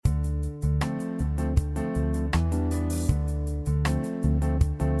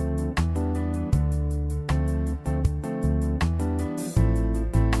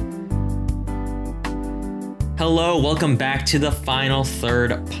Hello, welcome back to the Final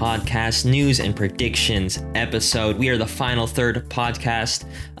Third Podcast News and Predictions episode. We are the Final Third Podcast,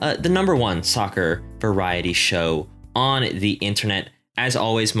 the number one soccer variety show on the internet. As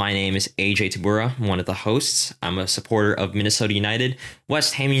always, my name is AJ Tabura. I'm one of the hosts. I'm a supporter of Minnesota United,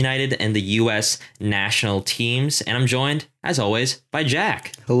 West Ham United, and the U.S. national teams. And I'm joined, as always, by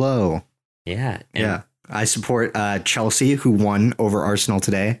Jack. Hello. Yeah. I support Chelsea, who won over Arsenal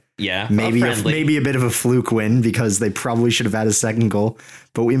today. Yeah. Maybe a bit of a fluke win because they probably should have had a second goal,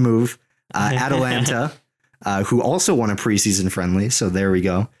 but we move. Atalanta, who also won a preseason friendly. So there we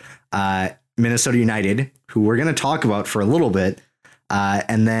go. Minnesota United, who we're going to talk about for a little bit.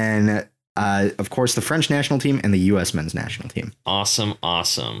 And then, of course, the French national team and the U.S. men's national team.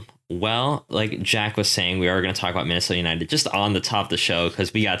 Awesome. Well, like Jack was saying, we are going to talk about Minnesota United just on the top of the show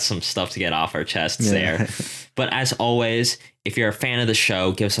because we got some stuff to get off our chests there. But as always, if you're a fan of the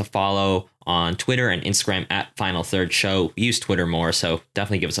show, give us a follow on Twitter and Instagram at Final Third Show. We use Twitter more, so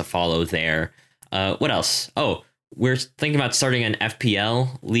definitely give us a follow there. What else? Oh, we're thinking about starting an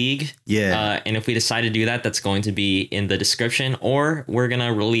FPL league. Yeah. And if we decide to do that, that's going to be in the description, or we're going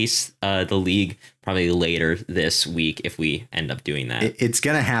to release the league probably later this week if we end up doing that. It's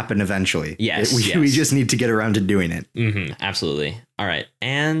going to happen eventually. Yes, we just need to get around to doing it. Mm-hmm, absolutely. All right.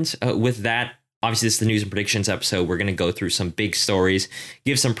 And with that, obviously, this is the news and predictions episode. We're going to go through some big stories,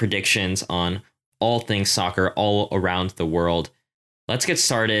 give some predictions on all things soccer all around the world. Let's get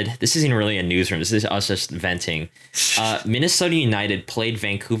started. This isn't really a newsroom. This is us just venting. Minnesota United played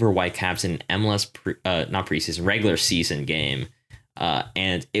Vancouver Whitecaps in an MLS not preseason, regular season game.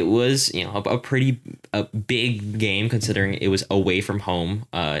 And it was, a pretty big game considering it was away from home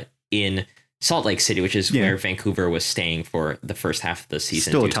in Salt Lake City, which is where Vancouver was staying for the first half of the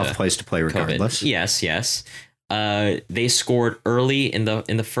season. Still a tough place to play regardless. COVID. Yes. They scored early in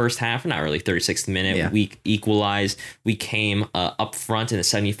the first half, not early, 36th minute. Yeah. We equalized. We came up front in the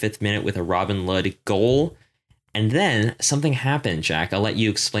 75th minute with a Robin Lod goal. And then something happened, Jack. I'll let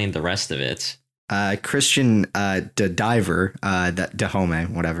you explain the rest of it. Christian De Diver, that De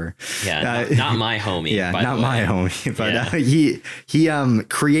Home, whatever. Yeah, not my homie. Yeah, not my homie. But he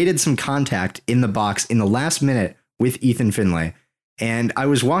created some contact in the box in the last minute with Ethan Finlay. And I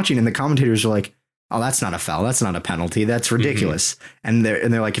was watching and the commentators were like, oh, that's not a foul. That's not a penalty. That's ridiculous. Mm-hmm. And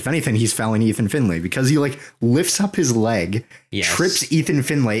they're like, if anything, he's fouling Ethan Finlay because he lifts up his leg, trips Ethan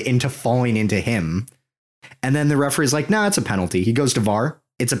Finlay into falling into him. And then the referee's like, nah, it's a penalty. He goes to VAR.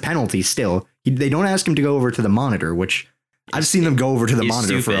 It's a penalty still. They don't ask him to go over to the monitor, which I've seen them go over to the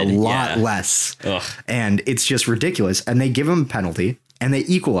monitor for a lot less. Ugh. And it's just ridiculous. And they give him a penalty and they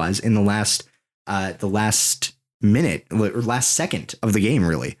equalize in the last minute or last second of the game,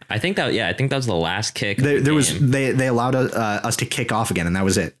 really. I think that was the last kick. They allowed us to kick off again, and that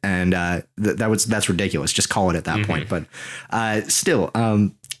was it. And that's ridiculous. Just call it at that point. But still,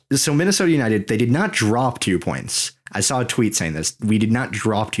 so Minnesota United, they did not drop 2 points. I saw a tweet saying this. We did not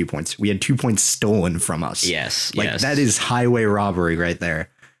drop 2 points. We had 2 points stolen from us. Yes. That is highway robbery right there.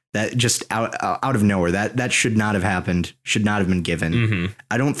 That just out of nowhere. That should not have happened. Should not have been given. Mm-hmm.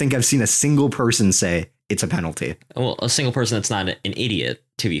 I don't think I've seen a single person say it's a penalty. Well, a single person that's not an idiot,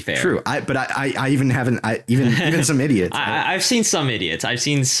 to be fair. True. I even haven't. Even some idiots. I've seen some idiots. I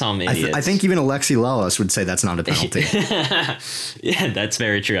think even Alexi Lalas would say that's not a penalty. Yeah, that's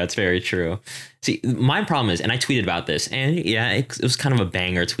very true. See, my problem is, and I tweeted about this, and it was kind of a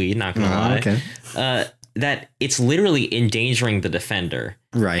banger tweet, not gonna lie. Okay. That it's literally endangering the defender.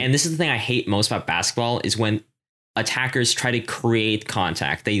 Right. And this is the thing I hate most about basketball is when attackers try to create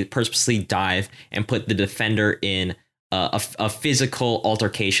contact. They purposely dive and put the defender in a physical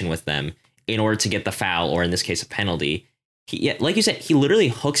altercation with them in order to get the foul, or in this case, a penalty. Like you said, he literally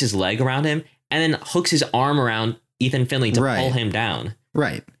hooks his leg around him and then hooks his arm around Ethan Finlay to pull him down.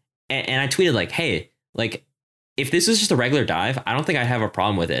 Right. And I tweeted hey, if this was just a regular dive, I don't think I'd have a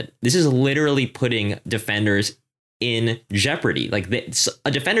problem with it. This is literally putting defenders in jeopardy.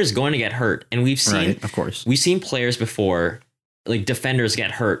 A defender's going to get hurt, and we've seen players before, defenders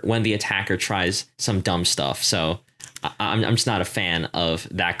get hurt when the attacker tries some dumb stuff. So I'm just not a fan of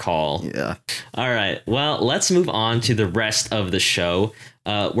that call. Yeah. All right. Well, let's move on to the rest of the show.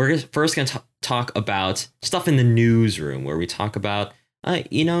 We're first going to talk about stuff in the newsroom, where we talk about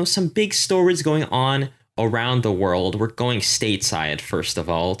some big stories going on around the world. We're going stateside first of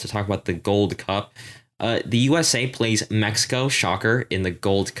all to talk about the Gold Cup. The USA plays Mexico, shocker, in the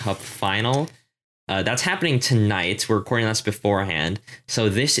Gold Cup final. That's happening tonight. We're recording this beforehand. So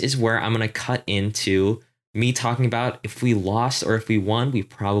this is where I'm going to cut into me talking about if we lost or if we won. We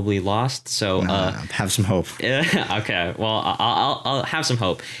probably lost. So have some hope. Okay. Well, I'll have some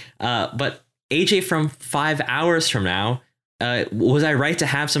hope. But AJ from 5 hours from now, was I right to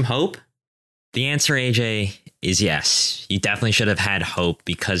have some hope? The answer, AJ, is yes. You definitely should have had hope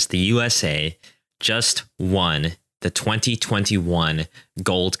because the USA just won the 2021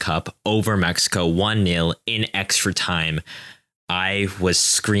 Gold Cup over Mexico 1-0 in extra time. I was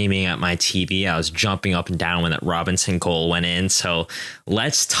screaming at my TV. I was jumping up and down when that Robinson goal went in. So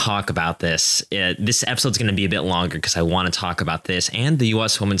let's talk about this. This episode's going to be a bit longer because I want to talk about this and the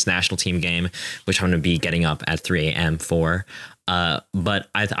U.S. Women's National Team game, which I'm going to be getting up at 3 a.m. for. But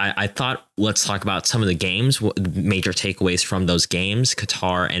I thought let's talk about some of the games, major takeaways from those games,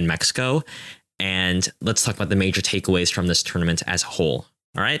 Qatar and Mexico. And let's talk about the major takeaways from this tournament as a whole.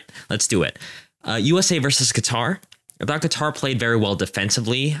 All right, let's do it. USA versus Qatar. I thought Qatar played very well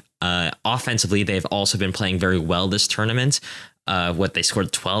defensively. Offensively, they've also been playing very well this tournament. They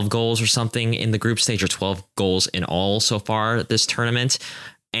scored 12 goals or something in the group stage, or 12 goals in all so far this tournament.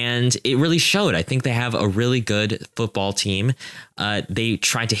 And it really showed. I think they have a really good football team. They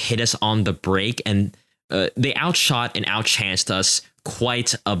tried to hit us on the break, and they outshot and outchanced us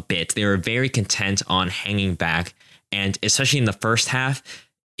quite a bit. They were very content on hanging back. And especially in the first half,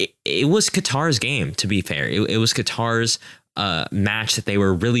 it was Qatar's game, to be fair. It was Qatar's match that they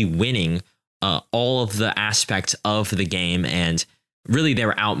were really winning all of the aspects of the game, and really they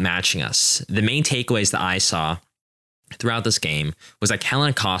were outmatching us. The main takeaways that I saw throughout this game was that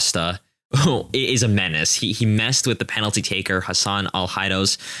Kellyn Acosta is a menace. He messed with the penalty taker, Hassan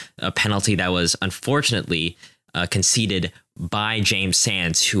Al-Haido's penalty that was unfortunately conceded by James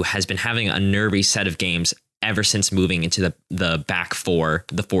Sands, who has been having a nervy set of games ever since moving into the back four,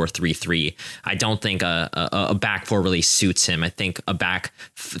 the 4-3-3. I don't think a back four really suits him. I think a back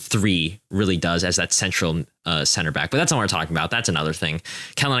three really does as that central center back. But that's not what we're talking about. That's another thing.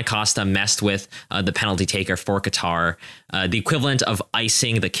 Kellyn Acosta messed with the penalty taker for Qatar. The equivalent of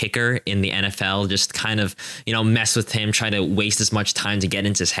icing the kicker in the NFL, just kind of, mess with him, try to waste as much time to get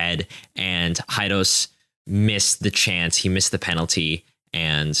into his head. And Haidos missed the chance. He missed the penalty.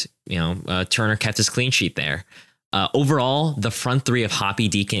 And, Turner kept his clean sheet there. Overall, the front three of Hoppe,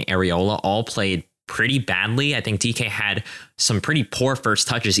 DK, and Areola all played pretty badly. I think DK had some pretty poor first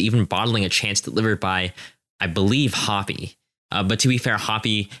touches, even bottling a chance delivered by, I believe, Hoppe. But to be fair,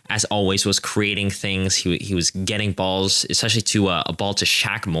 Hoppe, as always, was creating things. He was getting balls, especially to a ball to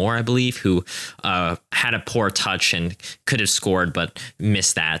Shaq Moore, I believe, who had a poor touch and could have scored, but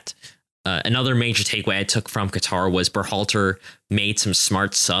missed that. Another major takeaway I took from Qatar was Berhalter made some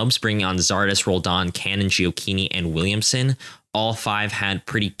smart subs, bringing on Zardes, Roldan, Cannon, Gioacchini, and Williamson. All five had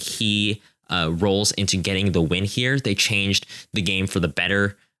pretty key roles into getting the win here. They changed the game for the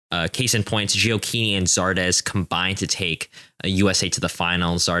better. Case in point, Gioacchini and Zardes combined to take USA to the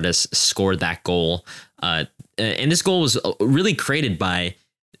final. Zardes scored that goal. And this goal was really created by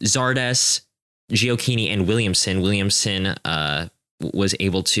Zardes, Gioacchini, and Williamson. Williamson was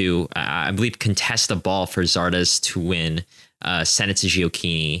able to, I believe, contest the ball for Zardes to win, send it to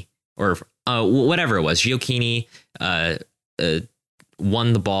Gioacchini, or whatever it was. Gioacchini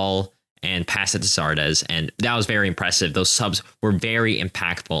won the ball and passed it to Zardes, and that was very impressive. Those subs were very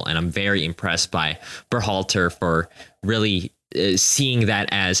impactful, and I'm very impressed by Berhalter for really seeing that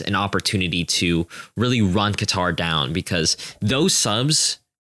as an opportunity to really run Qatar down, because those subs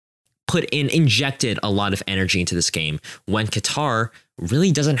injected a lot of energy into this game when Qatar really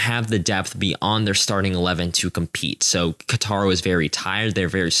doesn't have the depth beyond their starting 11 to compete. So Qatar was very tired. They're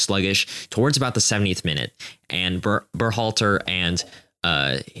very sluggish towards about the 70th minute. And Berhalter and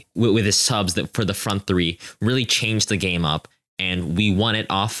with his subs that for the front three really changed the game up, and we won it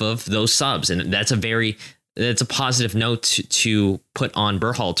off of those subs. And that's a positive note to put on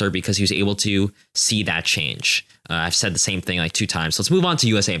Berhalter, because he was able to see that change. I've said the same thing like 2 times. So let's move on to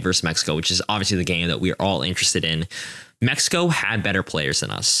USA versus Mexico, which is obviously the game that we're all interested in. Mexico had better players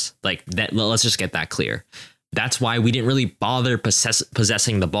than us. Like that. Let's just get that clear. That's why we didn't really bother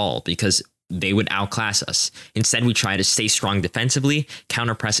possessing the ball, because they would outclass us. Instead, we tried to stay strong defensively,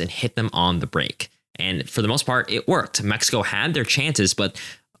 counter press, and hit them on the break. And for the most part, it worked. Mexico had their chances, but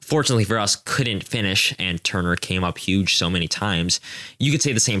fortunately for us, couldn't finish, and Turner came up huge so many times. You could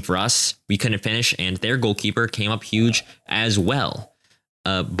say the same for us. We couldn't finish, and their goalkeeper came up huge as well.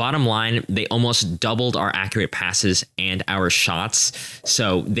 Bottom line, they almost doubled our accurate passes and our shots,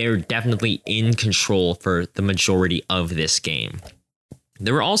 so they're definitely in control for the majority of this game.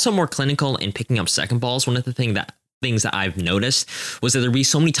 They were also more clinical in picking up second balls. One of the things that I've noticed was that there'd be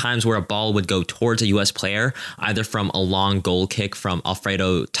so many times where a ball would go towards a U.S. player, either from a long goal kick from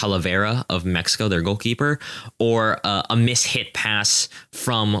Alfredo Talavera of Mexico, their goalkeeper, or a mishit pass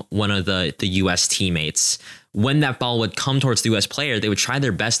from one of the U.S. teammates. when that ball would come towards the U.S. player, they would try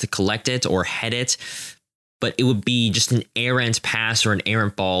their best to collect it or head it, but it would be just an errant pass or an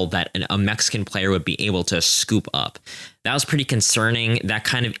errant ball that a Mexican player would be able to scoop up. That was pretty concerning. That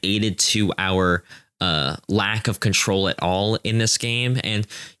kind of aided to our lack of control at all in this game. And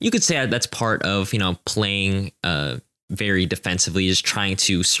you could say that's part of, playing very defensively, just trying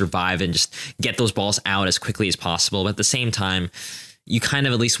to survive and just get those balls out as quickly as possible. But at the same time, you kind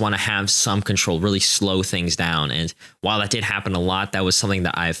of at least want to have some control, really slow things down. And while that did happen a lot, that was something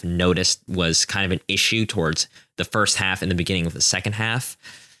that I've noticed was kind of an issue towards the first half and the beginning of the second half.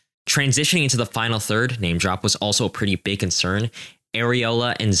 Transitioning into the final third, name drop, was also a pretty big concern.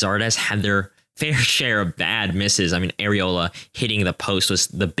 Arriola and Zardes had their fair share of bad misses. I mean, Arriola hitting the post was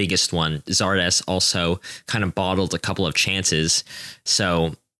the biggest one. Zardes also kind of bottled a couple of chances.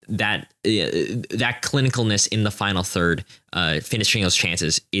 So that clinicalness in the final third, finishing those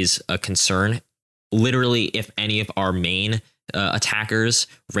chances, is a concern. Literally, if any of our main attackers,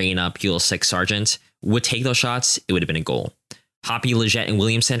 Reyna, Pulisic, Sargent, would take those shots, it would have been a goal. Hoppe, Leggett, and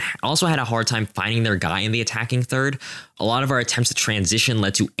Williamson also had a hard time finding their guy in the attacking third. A lot of our attempts to transition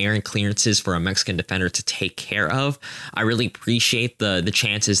led to errant clearances for a Mexican defender to take care of. I really appreciate the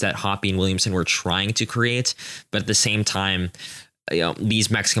chances that Hoppe and Williamson were trying to create, but at the same time,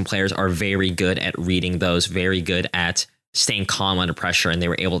 these Mexican players are very good at reading those, very good at staying calm under pressure, and they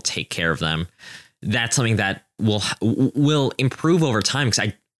were able to take care of them. That's something that will improve over time,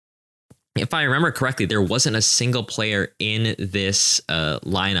 because if I remember correctly, there wasn't a single player in this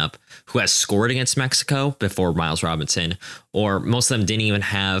lineup who has scored against Mexico before Miles Robinson, or most of them didn't even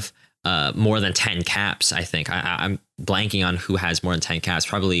have more than 10 caps, I think. I'm blanking on who has more than 10 caps.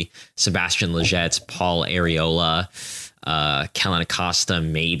 Probably Sebastian Leggett, Paul Arriola, Kellen Acosta,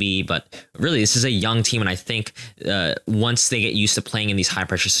 maybe. But really, this is a young team, and I think once they get used to playing in these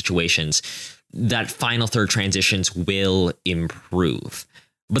high-pressure situations, that final third transitions will improve.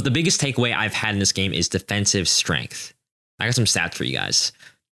 But the biggest takeaway I've had in this game is defensive strength. I got some stats for you guys.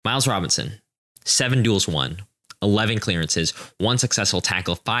 Miles Robinson, 7 duels won, 11 clearances, 1 successful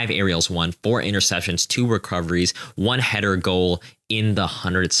tackle, 5 aerials won, 4 interceptions, 2 recoveries, 1 header goal in the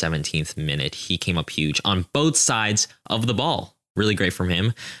 117th minute. He came up huge on both sides of the ball. Really great from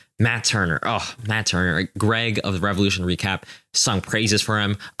him. Matt Turner. Greg of the Revolution Recap sung praises for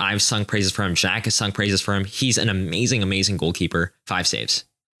him. I've sung praises for him. Jack has sung praises for him. He's an amazing, amazing goalkeeper. 5 saves.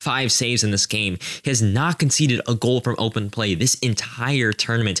 5 saves in this game. He has not conceded a goal from open play this entire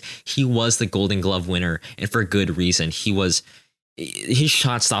tournament. He was the Golden Glove winner, and for good reason. His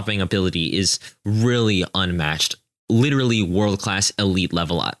shot stopping ability is really unmatched. Literally world-class elite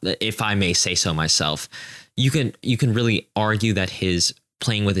level, if I may say so myself. You can really argue that his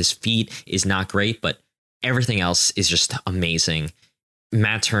playing with his feet is not great, but everything else is just amazing.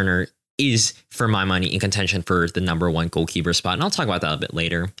 Matt Turner is, for my money, in contention for the number 1 goalkeeper spot, and I'll talk about that a bit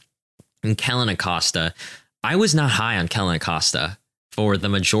later. And Kellen Acosta, I was not high on Kellen Acosta for the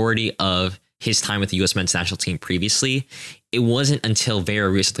majority of his time with the U.S. men's national team previously. It wasn't until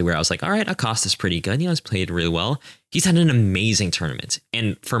very recently where I was like, all right, Acosta's pretty good. He's played really well. He's had an amazing tournament,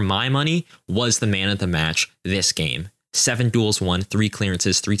 and for my money, was the man of the match this game. 7 duels won, 3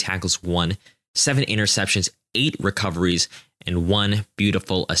 clearances, 3 tackles won, 7 interceptions, 8 recoveries, and 1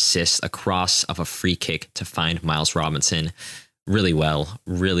 beautiful assist across of a free kick to find Miles Robinson. Really well.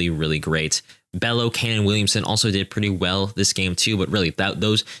 Really, really great. Bello, Kane, and Williamson also did pretty well this game too, but really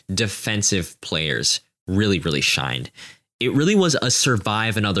those defensive players really, really shined. It really was a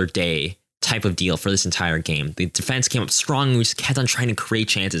survive another day type of deal for this entire game. The defense came up strong. We just kept on trying to create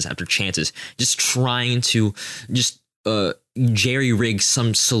chances after chances, just trying to jerry-rig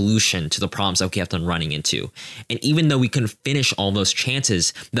some solution to the problems that we kept on running into. And even though we couldn't finish all those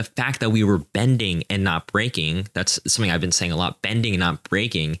chances, the fact that we were bending and not breaking, that's something I've been saying a lot, bending and not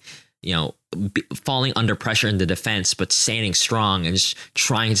breaking, falling under pressure in the defense, but standing strong and just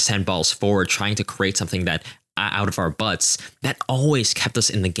trying to send balls forward, trying to create something that out of our butts, that always kept us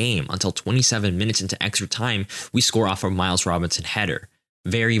in the game until 27 minutes into extra time. We score off a Miles Robinson header.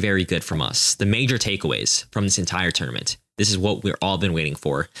 Very, very good from us. The major takeaways from this entire tournament. This is what we've all been waiting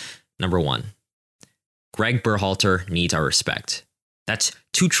for. Number 1, Greg Berhalter needs our respect. That's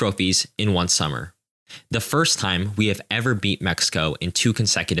 2 trophies in 1 summer. The first time we have ever beat Mexico in 2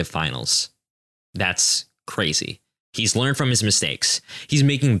 consecutive finals. That's crazy. He's learned from his mistakes. He's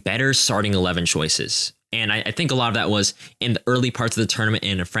making better starting 11 choices. And I think a lot of that was in the early parts of the tournament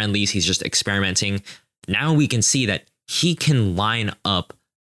and in friendlies. He's just experimenting. Now we can see that he can line up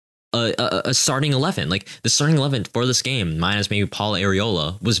a starting 11. Like the starting 11 for this game, minus maybe Paul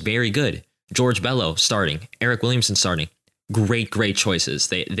Arriola, was very good. George Bello starting, Eric Williamson starting. great choices.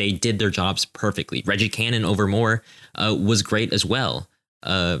 They did their jobs perfectly. Reggie Cannon over Moore was great as well.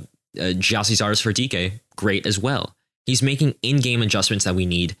 Gyasi Zardes for DK, great as well. He's making in-game adjustments that we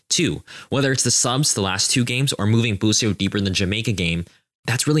need too. Whether it's the subs the last 2 games or moving Busio deeper in the Jamaica game,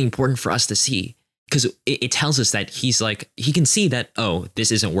 that's really important for us to see. Because it tells us that he's like, he can see that, oh,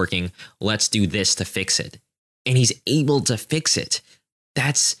 this isn't working. Let's do this to fix it. And he's able to fix it.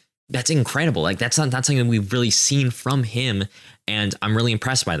 That's incredible. Like, that's not something that we've really seen from him. And I'm really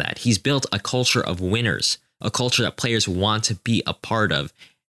impressed by that. He's built a culture of winners, a culture that players want to be a part of.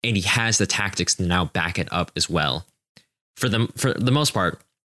 And he has the tactics to now back it up as well. For the most part,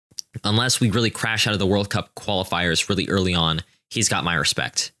 unless we really crash out of the World Cup qualifiers really early on, he's got my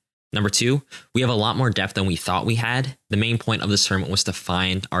respect. Number 2, we have a lot more depth than we thought we had. The main point of this tournament was to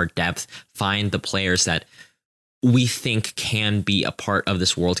find our depth, find the players that we think can be a part of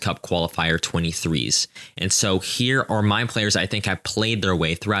this World Cup qualifier 23s. And so here are my players I think have played their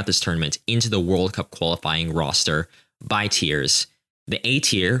way throughout this tournament into the World Cup qualifying roster by tiers. The A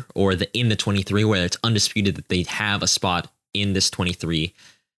tier, or in the 23, where it's undisputed that they have a spot in this 23.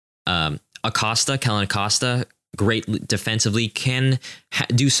 Kellen Acosta, great defensively, can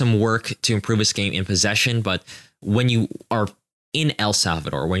do some work to improve his game in possession. But when you are in El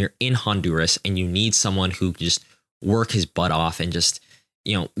Salvador, when you're in Honduras, and you need someone who can just work his butt off and just,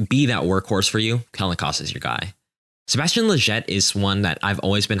 be that workhorse for you, Kellen Acosta is your guy. Sebastian Lletget is one that I've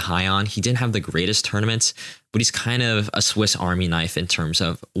always been high on. He didn't have the greatest tournaments, but he's kind of a Swiss Army knife in terms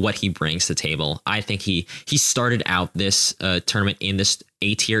of what he brings to the table. I think he started out this tournament in this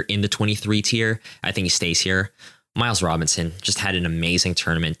A tier, in the 23 tier. I think he stays here. Miles Robinson just had an amazing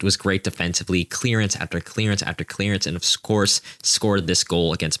tournament. Was great defensively, clearance after clearance after clearance, and of course scored this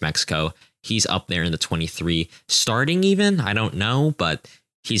goal against Mexico. He's up there in the 23. Starting even, I don't know, but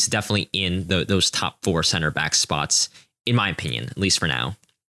he's definitely in those top 4 center back spots, in my opinion, at least for now.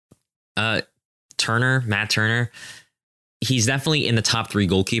 Matt Turner, he's definitely in the top 3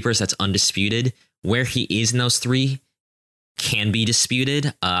 goalkeepers. That's undisputed. Where he is in those 3 can be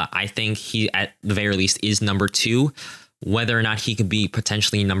disputed. I think he, at the very least, is number 2. Whether or not he could be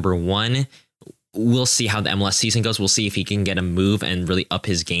potentially number 1, we'll see how the MLS season goes. We'll see if he can get a move and really up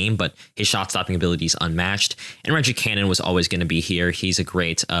his game, but his shot-stopping ability is unmatched. And Reggie Cannon was always going to be here. He's a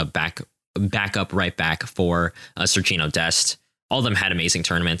great backup right back for Sergino Dest. All of them had amazing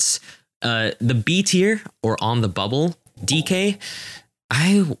tournaments. The B tier, or on the bubble, DK,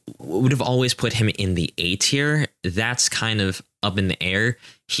 I would have always put him in the A tier. That's kind of up in the air.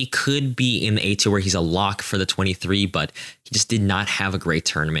 He could be in the A tier where he's a lock for the 23, but he just did not have a great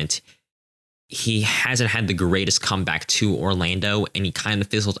tournament. He hasn't had the greatest comeback to Orlando, and he kind of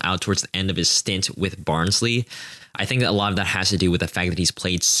fizzled out towards the end of his stint with Barnsley. I think that a lot of that has to do with the fact that he's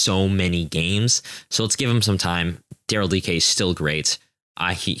played so many games. So let's give him some time. Daryl DK is still great.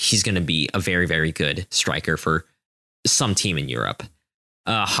 He's going to be a very, very good striker for some team in Europe.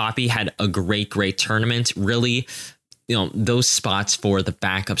 Hoppy had a great tournament. Really, those spots for the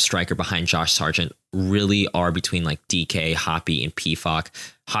backup striker behind Josh Sargent really are between like DK, Hoppy, and PFOC.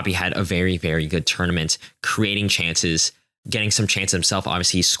 Hoppy had a very, very good tournament, creating chances, getting some chances himself.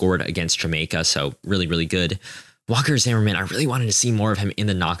 Obviously, he scored against Jamaica, so really, really good. Walker Zimmerman, I really wanted to see more of him in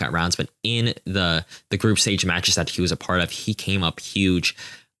the knockout rounds, but in the group stage matches that he was a part of, he came up huge.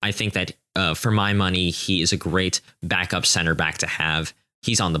 I think that for my money, he is a great backup center back to have.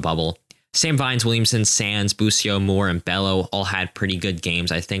 He's on the bubble. Sam Vines, Williamson, Sands, Busio, Moore, and Bello all had pretty good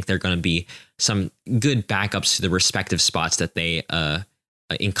games. I think they're going to be some good backups to the respective spots that they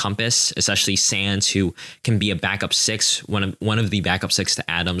encompass, especially Sands, who can be a backup 6, one of the backup 6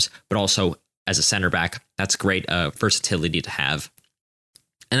 to Adams, but also as a center back. That's great versatility to have.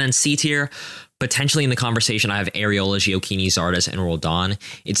 And then C tier, potentially in the conversation, I have Areola, Gioacchini, Zardes, and Roldan.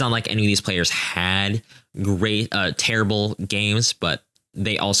 It's not like any of these players had great, terrible games, but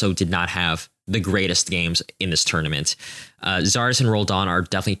they also did not have the greatest games in this tournament. Zardes and Roldan are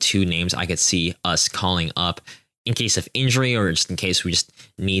definitely 2 names I could see us calling up in case of injury, or just in case we just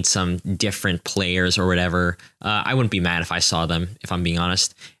need some different players or whatever. I wouldn't be mad if I saw them, if I'm being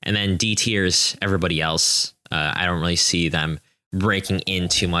honest. And then D tiers, everybody else. I don't really see them breaking in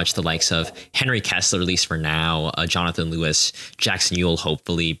too much. The likes of Henry Kessler, at least for now, Jonathan Lewis, Jackson Ewell,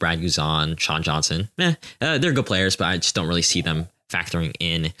 hopefully, Brad Guzan, Sean Johnson. They're good players, but I just don't really see them factoring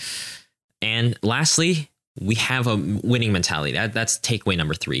in. And lastly, we have a winning mentality. That's takeaway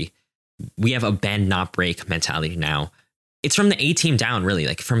number 3. We have a bend not break mentality now. It's from the A team down, really.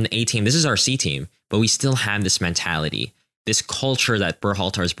 Like from the A team, this is our C team, but we still have this mentality. This culture that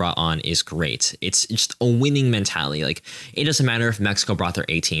Berhalter has brought on is great. It's just a winning mentality. Like, it doesn't matter if Mexico brought their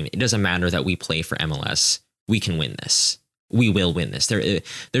A team. It doesn't matter that we play for MLS. We can win this. we will win this.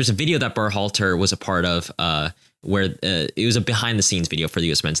 There's a video that Berhalter was a part of where it was a behind the scenes video for the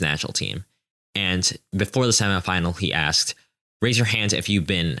U.S. men's national team. And before the semifinal, he asked, raise your hands if you've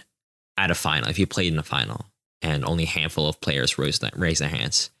been at a final, if you played in a final. And only a handful of players raised their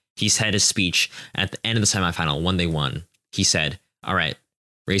hands. He said his speech at the end of the semifinal when they won. He said, all right,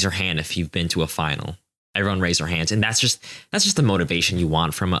 raise your hand if you've been to a final. Everyone raised their hands. And that's just the motivation you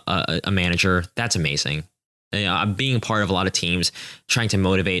want from a manager. That's amazing. I'm being part of a lot of teams, trying to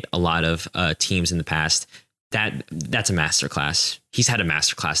motivate a lot of teams in the past. That's a masterclass. He's had a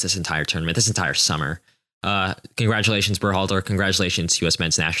masterclass this entire tournament, this entire summer. Congratulations, Berhalter. Congratulations, U.S.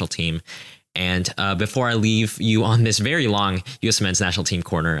 men's national team. And before I leave you on this very long U.S. men's national team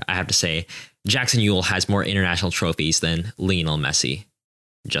corner, I have to say Jackson Ewell has more international trophies than Lionel Messi.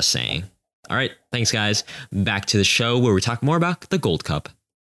 Just saying. All right. Thanks, guys. Back to the show where we talk more about the Gold Cup.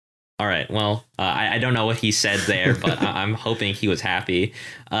 All right. Well, I don't know what he said there, but I'm hoping he was happy.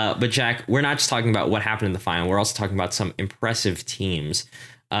 But Jack, we're not just talking about what happened in the final. We're also talking about some impressive teams.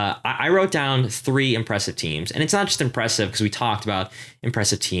 I wrote down 3 impressive teams, and it's not just impressive because we talked about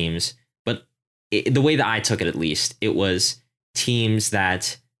impressive teams. The way that I took it, at least, it was teams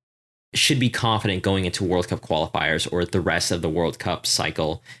that should be confident going into World Cup qualifiers or the rest of the World Cup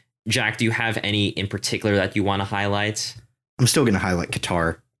cycle. Jack, do you have any in particular that you want to highlight? I'm still going to highlight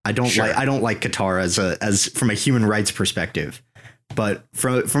Qatar. I don't like Qatar as from a human rights perspective, but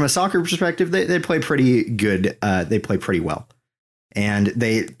from a soccer perspective, they play pretty good. They play pretty well, and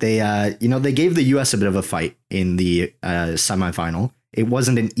they gave the U.S. a bit of a fight in the semifinal. It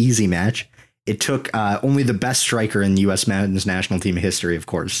wasn't an easy match. It took only the best striker in U.S. men's national team history, of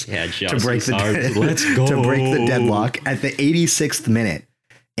course, to break the deadlock at the 86th minute,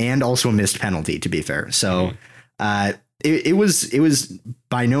 and also a missed penalty, to be fair. So it was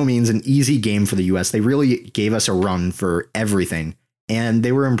by no means an easy game for the U.S. They really gave us a run for everything, and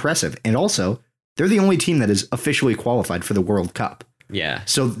they were impressive. And also, they're the only team that is officially qualified for the World Cup. Yeah.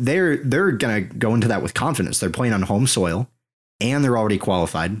 So they're gonna go into that with confidence. They're playing on home soil, and they're already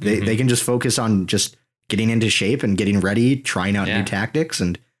qualified. They can just focus on just getting into shape and getting ready, trying out new tactics,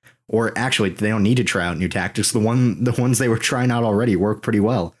 or actually they don't need to try out new tactics. The ones they were trying out already work pretty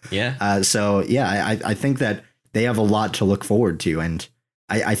well. Yeah. I think that they have a lot to look forward to, and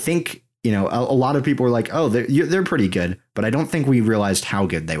I think a lot of people are like, oh, they're pretty good, but I don't think we realized how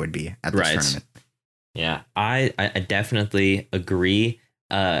good they would be at this tournament. Yeah, I definitely agree.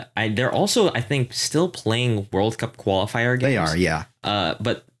 They're also, I think, still playing World Cup qualifier games. They are, yeah.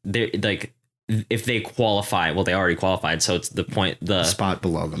 But they're like, if they qualify, well, they already qualified, so it's the spot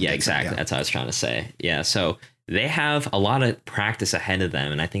below them. Yeah, exactly. That's what I was trying to say. Yeah, so they have a lot of practice ahead of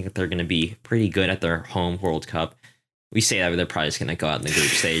them, and I think that they're going to be pretty good at their home World Cup. We say that, but they're probably just going to go out in the group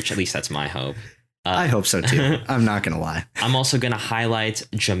stage. At least that's my hope. I hope so too. I'm not going to lie. I'm also going to highlight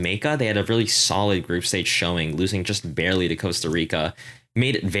Jamaica. They had a really solid group stage showing, losing just barely to Costa Rica.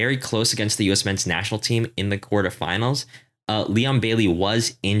 Made it very close against the U.S. men's national team in the quarterfinals. Leon Bailey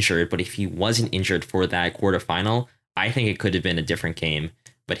was injured, but if he wasn't injured for that quarterfinal, I think it could have been a different game.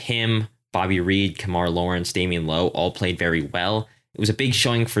 But him, Bobby Reed, Kamar Lawrence, Damian Lowe all played very well. It was a big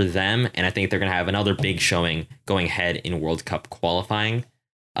showing for them, and I think they're going to have another big showing going ahead in World Cup qualifying.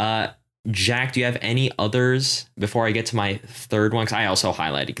 Jack, do you have any others before I get to my third one? Because I also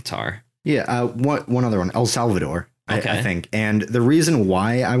highlighted Qatar. Yeah, one other one, El Salvador. Okay. I think. And the reason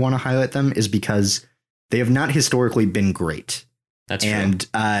why I want to highlight them is because they have not historically been great. That's true. And,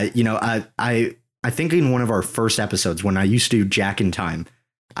 I think in one of our first episodes, when I used to do Jack in Time,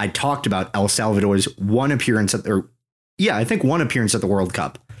 I talked about El Salvador's one appearance at the World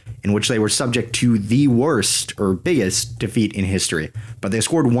Cup, in which they were subject to the worst or biggest defeat in history, but they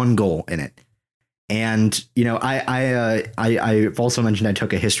scored 1 goal in it. And, I've also mentioned I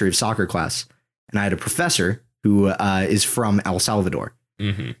took a history of soccer class, and I had a professor who is from El Salvador.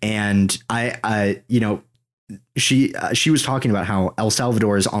 Mm-hmm. And she was talking about how El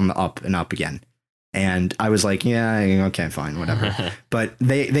Salvador is on the up and up again. And I was like, yeah, okay, fine, whatever. But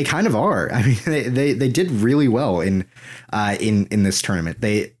they kind of are. I mean, they did really well in this tournament.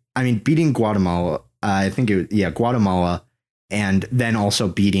 Beating Guatemala, Guatemala, and then also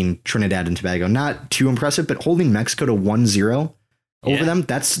beating Trinidad and Tobago. Not too impressive, but holding Mexico to 1-0 over them,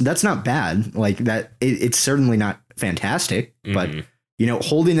 that's not bad. Like that, it's certainly not fantastic, but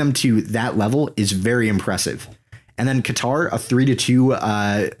holding them to that level is very impressive. And then Qatar, a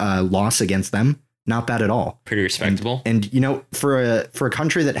 3-2 loss against them, not bad at all. Pretty respectable. And for a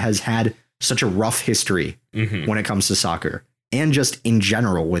country that has had such a rough history when it comes to soccer, and just in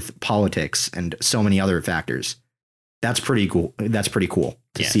general with politics and so many other factors, that's pretty cool. That's pretty cool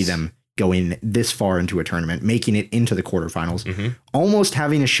to see them going this far into a tournament, making it into the quarterfinals, almost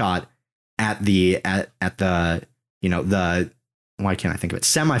having a shot at the why can't I think of it?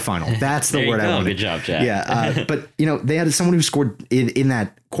 Semifinal. That's the word I wanted. Good job, Jack. Yeah. But they had someone who scored in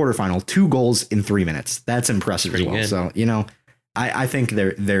that quarterfinal 2 goals in 3 minutes. That's impressive as well. Good. So, I think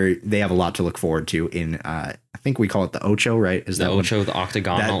they have a lot to look forward to in, I think we call it the Ocho, right? Is the Ocho, the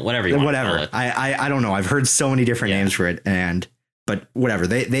octagonal, whatever you want to call it. I don't know. I've heard so many different names for it, but whatever.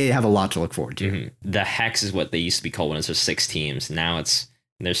 They have a lot to look forward to. The Hex is what they used to be called when it was 6 teams. Now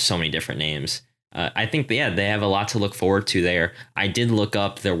there's so many different names. I think, they have a lot to look forward to there. I did look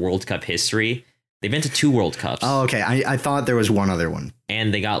up their World Cup history. They've been to 2 World Cups. Oh, okay. I thought there was one other one.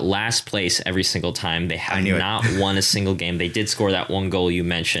 And they got last place every single time. They have not won a single game. They did score that 1 goal you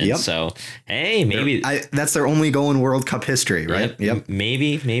mentioned. Yep. So, hey, maybe that's their only goal in World Cup history, right? Yep.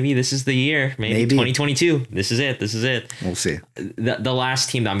 Maybe this is the year. Maybe 2022. This is it. We'll see. The last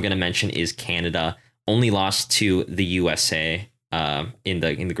team that I'm going to mention is Canada. Only lost to the USA in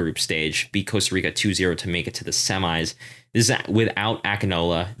the group stage. Beat Costa Rica 2-0 to make it to the semis. This is without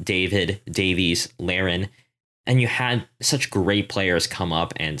Akinola, David, Davies, Laren, and you had such great players come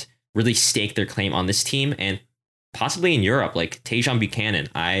up and really stake their claim on this team and possibly in Europe, like Tajon Buchanan.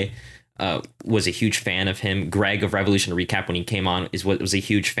 I was a huge fan of him. Greg of Revolution Recap, when he came on, was a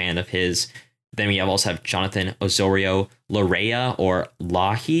huge fan of his. Then we also have Jonathan Osorio Larea, or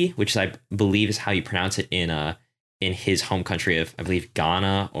Lahi, which I believe is how you pronounce it in his home country of, I believe,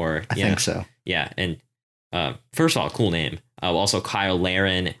 Ghana, or I think so. Yeah, and first of all, cool name. Also Kyle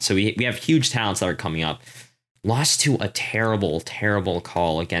Laren. So we have huge talents that are coming up. Lost to a terrible, terrible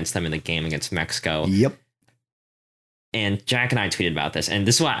call against them in the game against Mexico. Yep. And Jack and I tweeted about this, and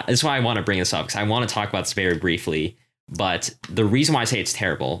this is why I want to bring this up, because I want to talk about this very briefly. But the reason why I say it's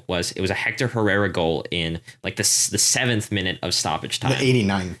terrible was it was a Hector Herrera goal in like the 7th minute of stoppage time. The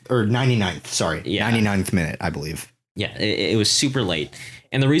 89th or 99th. Sorry, 99th minute, I believe. Yeah, it was super late,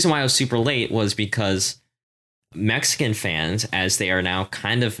 and the reason why it was super late was because Mexican fans, as they are now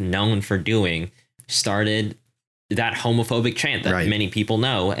kind of known for doing, started that homophobic chant that many people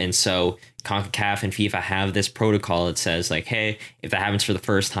know. And so CONCACAF and FIFA have this protocol that says, like, hey, if that happens for the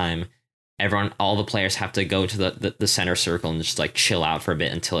first time, all the players have to go to the center circle and just like chill out for a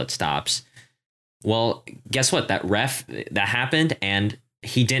bit until it stops. Well, guess what? That happened, and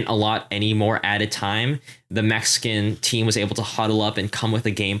he didn't allot any more added time. The Mexican team was able to huddle up and come with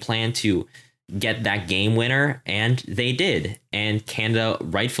a game plan to get that game winner, and they did. And Canada,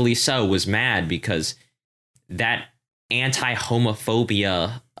 rightfully so, was mad because that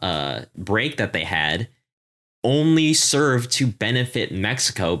anti-homophobia break that they had only served to benefit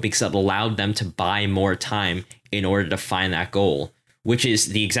Mexico because it allowed them to buy more time in order to find that goal, which is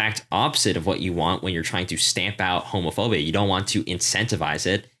the exact opposite of what you want when you're trying to stamp out homophobia. You don't want to incentivize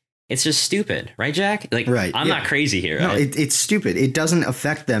it. It's just stupid, right, Jack? Like, I'm not crazy here. No, it's stupid. It doesn't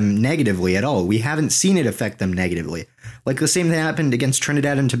affect them negatively at all. We haven't seen it affect them negatively. Like the same thing happened against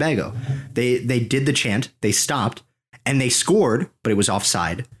Trinidad and Tobago. They did the chant, they stopped, and they scored, but it was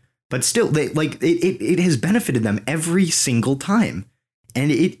offside. But still, it has benefited them every single time, and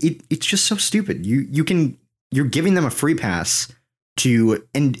it's just so stupid. You're giving them a free pass to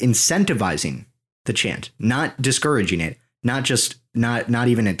and incentivizing the chant, not discouraging it. Not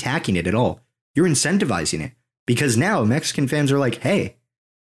even attacking it at all. You're incentivizing it because now Mexican fans are like, hey,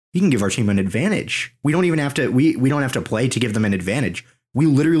 you can give our team an advantage. We don't even have to. We don't have to play to give them an advantage. We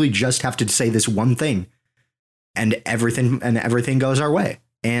literally just have to say this one thing, and everything goes our way.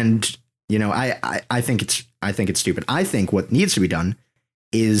 And I think it's stupid. I think what needs to be done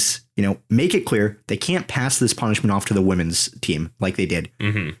is make it clear they can't pass this punishment off to the women's team like they did.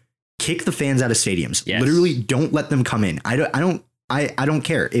 Mm-hmm. Kick the fans out of stadiums. Yes. Literally don't let them come in. I don't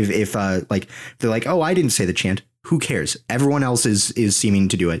care if they're like, oh, I didn't say the chant. Who cares? Everyone else is seeming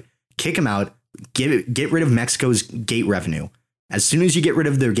to do it. Kick them out. Get rid of Mexico's gate revenue. As soon as you get rid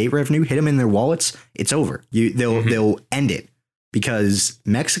of their gate revenue, hit them in their wallets. It's over. They'll end it because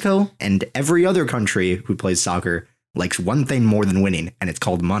Mexico and every other country who plays soccer likes one thing more than winning, and it's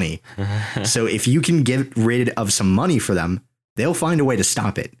called money. So if you can get rid of some money for them, they'll find a way to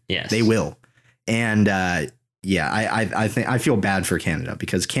stop it. Yes, they will. And I think I feel bad for Canada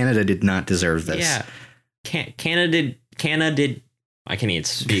because Canada did not deserve this. Yeah, Canada did. I can't even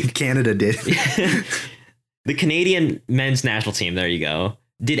speak. Canada did. The Canadian men's national team. There you go.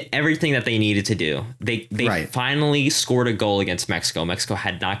 Did everything that they needed to do. They finally scored a goal against Mexico. Mexico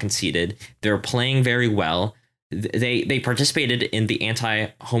had not conceded. They were playing very well. They participated in the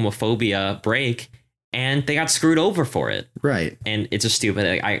anti-homophobia break, and they got screwed over for it. Right. And it's just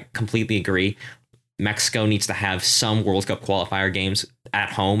stupid. I completely agree. Mexico needs to have some World Cup qualifier games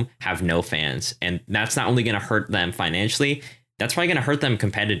at home have no fans. And that's not only going to hurt them financially, that's probably going to hurt them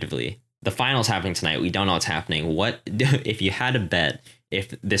competitively. The final's happening tonight. We don't know what's happening. What if you had a bet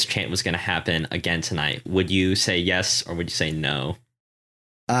if this chant was going to happen again tonight? Would you say yes or would you say no?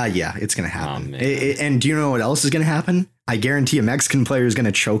 Yeah, it's going to happen. And do you know what else is going to happen? I guarantee a Mexican player is going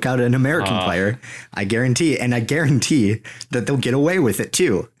to choke out an American player. I guarantee. And I guarantee that they'll get away with it,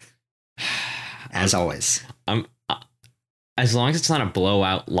 too. As always. As long as it's not a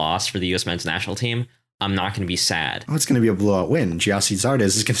blowout loss for the U.S. men's national team, I'm not going to be sad. Oh, it's going to be a blowout win. Giassi Zardes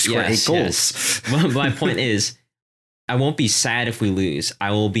is going to score 8 goals. Yes. My point is, I won't be sad if we lose.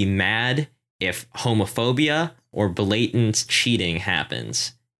 I will be mad if homophobia or blatant cheating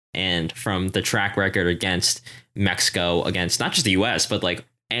happens. And from the track record against Mexico, against not just the U.S., but like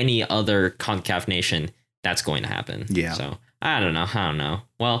any other CONCACAF nation, that's going to happen. Yeah. So I don't know.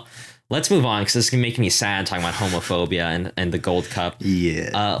 Well, let's move on because this is making me sad talking about homophobia and the Gold Cup.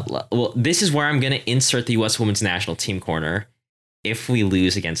 Yeah. Well, this is where I'm going to insert the U.S. women's national team corner if we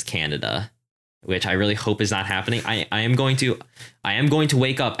lose against Canada, which I really hope is not happening. I am going to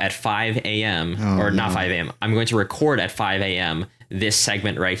wake up at 5 a.m. Not 5 a.m. I'm going to record at 5 a.m. this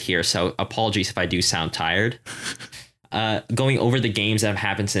segment right here. So apologies if I do sound tired. Going over the games that have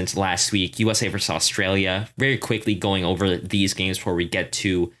happened since last week, USA versus Australia. Very quickly going over these games before we get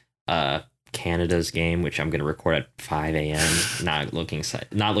to Canada's game, which I'm going to record at 5 a.m. Not looking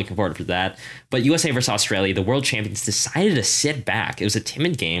forward to that. But USA versus Australia, the world champions decided to sit back. It was a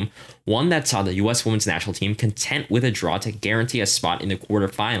timid game, one that saw the U.S. women's national team content with a draw to guarantee a spot in the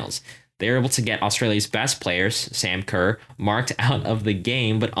quarterfinals. They were able to get Australia's best players, Sam Kerr, marked out of the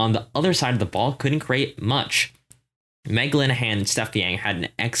game, but on the other side of the ball, couldn't create much. Meg Linehan and Steph Yang had an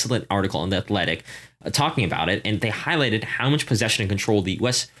excellent article in The Athletic talking about it, and they highlighted how much possession and control the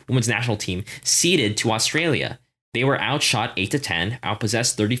U.S. women's national team ceded to Australia. They were outshot 8-10,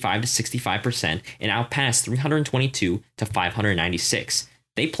 outpossessed 35-65%, and outpassed 322 to 596.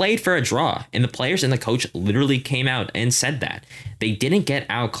 They played for a draw, and the players and the coach literally came out and said that. They didn't get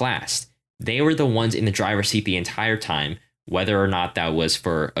outclassed. They were the ones in the driver's seat the entire time, whether or not that was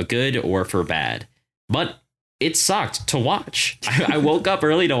for a good or for bad. But it sucked to watch. I woke up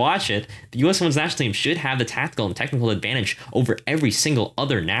early to watch it. The U.S. women's national team should have the tactical and technical advantage over every single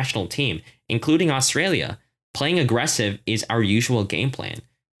other national team, including Australia. Playing aggressive is our usual game plan.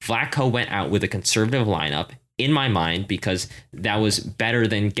 Vlatko went out with a conservative lineup, in my mind, because that was better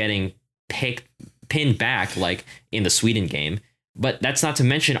than getting pinned back like in the Sweden game. But that's not to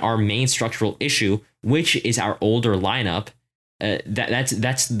mention our main structural issue, which is our older lineup.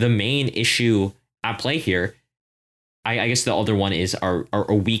 That's the main issue at play here. I guess the other one is our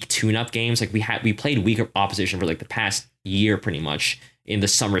weak tune-up games. Like we played weaker opposition for like the past year pretty much in the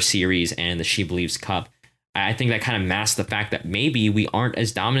Summer Series and the She Believes Cup. I think that kind of masks the fact that maybe we aren't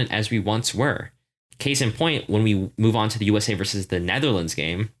as dominant as we once were. Case in point, when we move on to the USA versus the Netherlands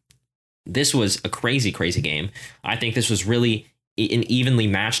game, this was a crazy game. I think this was really an evenly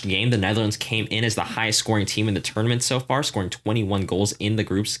matched game. The Netherlands came in as the highest scoring team in the tournament so far, scoring 21 goals in the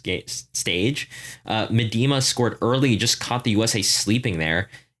group stage. Medema scored early, just caught the USA sleeping there.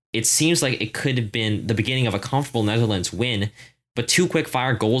 It seems like it could have been the beginning of a comfortable Netherlands win, but 2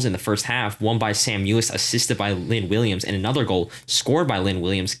 quick-fire goals in the first half, one by Sam Mewis, assisted by Lynn Williams, and another goal scored by Lynn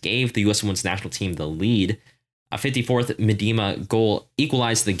Williams, gave the U.S. women's national team the lead. A 54th Medema goal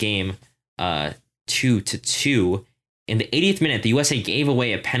equalized the game 2-2. In the 80th minute, the USA gave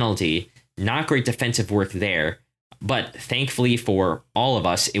away a penalty. Not great defensive work there, but thankfully for all of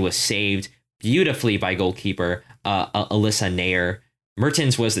us, it was saved beautifully by goalkeeper Alyssa Nair.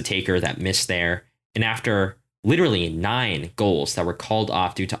 Mertens was the taker that missed there, and after literally 9 goals that were called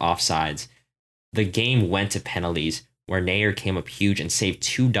off due to offsides, the game went to penalties, where Nair came up huge and saved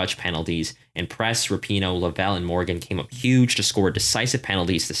 2 Dutch penalties, and Press, Rapinoe, Lavelle, and Morgan came up huge to score decisive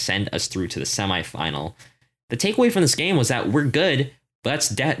penalties to send us through to the semifinal. The takeaway from this game was that we're good,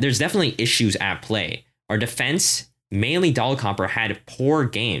 but there's definitely issues at play. Our defense, mainly Dahlkomper, had poor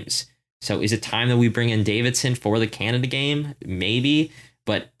games. So is it time that we bring in Davidson for the Canada game? Maybe.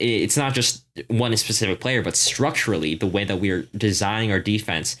 But it's not just one specific player, but structurally, the way that we're designing our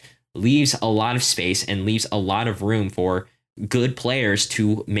defense leaves a lot of space and leaves a lot of room for good players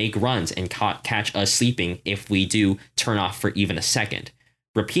to make runs and catch us sleeping if we do turn off for even a second.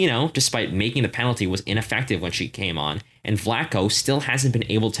 Rapinoe, despite making the penalty, was ineffective when she came on, and Vlatko still hasn't been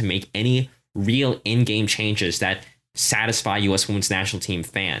able to make any real in-game changes that satisfy U.S. women's national team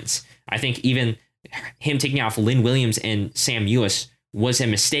fans. I think even him taking off Lynn Williams and Sam Mewis was a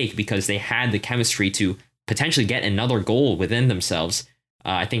mistake because they had the chemistry to potentially get another goal within themselves.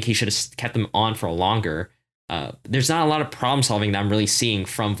 I think he should have kept them on for longer. There's not a lot of problem solving that I'm really seeing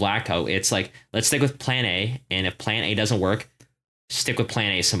from Vlatko. It's like, let's stick with plan A. And if plan A doesn't work, stick with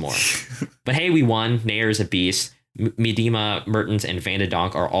plan A some more. But hey, we won. Nair is a beast. Miedema, Mertens, and Van de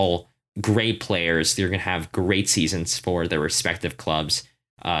Donk are all great players. They're going to have great seasons for their respective clubs.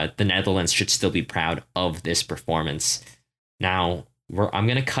 The Netherlands should still be proud of this performance. Now, I'm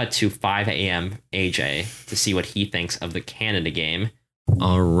going to cut to 5 a.m. AJ to see what he thinks of the Canada game.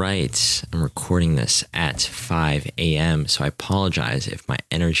 All right. I'm recording this at 5 a.m. So I apologize if my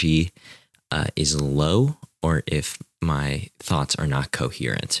energy is low or if my thoughts are not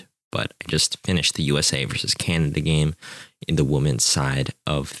coherent. But I just finished the USA versus Canada game in the women's side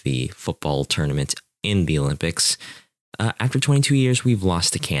of the football tournament in the Olympics. After 22 years, we've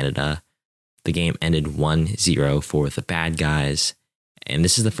lost to Canada. The game ended 1-0 for the bad guys. And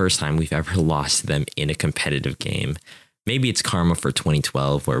this is the first time we've ever lost to them in a competitive game. Maybe it's karma for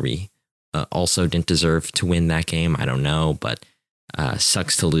 2012 where we also didn't deserve to win that game. I don't know, but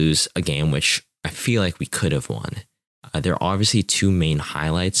sucks to lose a game which I feel like we could have won. There are obviously two main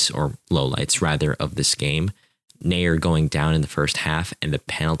highlights, or lowlights rather, of this game. Nair going down in the first half and the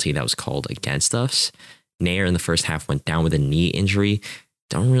penalty that was called against us. Nair in the first half went down with a knee injury.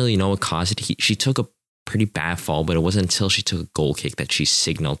 Don't really know what caused it. She took a pretty bad fall, but it wasn't until she took a goal kick that she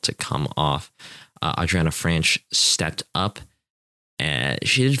signaled to come off. Adriana Franch stepped up.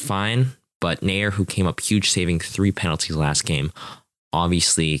 She did fine, but Nair, who came up huge, saving 3 penalties last game,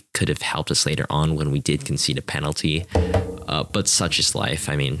 obviously could have helped us later on when we did concede a penalty. But such is life.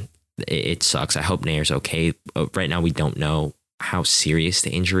 I mean, it sucks. I hope Nair's okay. Right now, we don't know how serious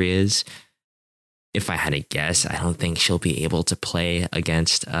the injury is. If I had to guess, I don't think she'll be able to play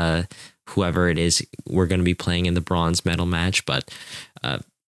against whoever it is we're going to be playing in the bronze medal match. But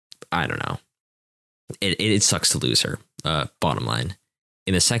I don't know. It sucks to lose her, bottom line.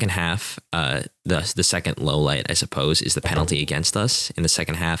 In the second half, the second low light, I suppose, is the penalty against us. In the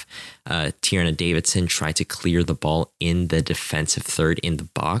second half, Tierna Davidson tried to clear the ball in the defensive third in the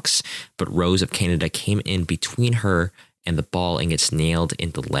box, but Rose of Canada came in between her and the ball and gets nailed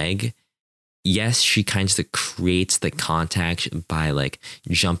in the leg. Yes, she kind of creates the contact by like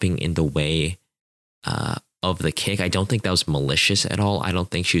jumping in the way of the kick. I don't think that was malicious at all. I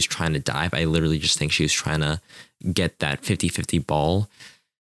don't think she was trying to dive. I literally just think she was trying to get that 50-50 ball.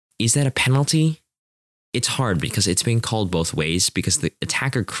 Is that a penalty? It's hard because it's being called both ways because the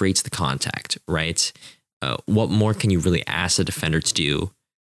attacker creates the contact, right? What more can you really ask the defender to do,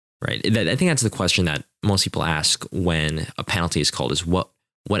 right? I think that's the question that most people ask when a penalty is called is what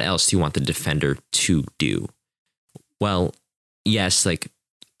else do you want the defender to do? Well, yes, like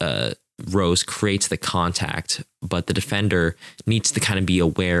Rose creates the contact, but the defender needs to kind of be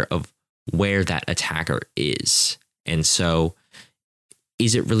aware of where that attacker is. And so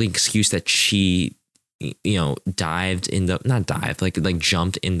is it really an excuse that she, jumped in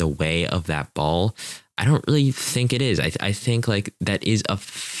the way of that ball? I don't really think it is. I think like that is a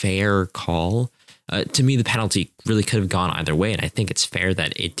fair call. To me, the penalty really could have gone either way. And I think it's fair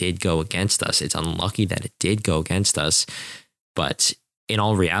that it did go against us. It's unlucky that it did go against us. But in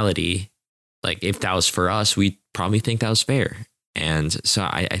all reality, like if that was for us, we'd probably think that was fair. And so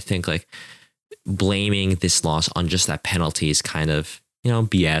I think like blaming this loss on just that penalty is kind of,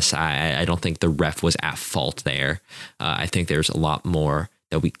 BS. I don't think the ref was at fault there. I think there's a lot more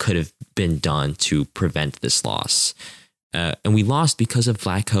that we could have been done to prevent this loss. And we lost because of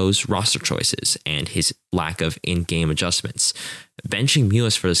Vlatko's roster choices and his lack of in-game adjustments. Benching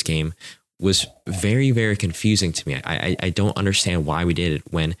Mewis for this game was very, very confusing to me. I don't understand why we did it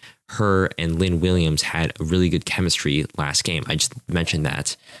when her and Lynn Williams had a really good chemistry last game. I just mentioned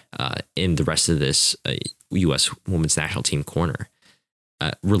that in the rest of this U.S. Women's National Team corner.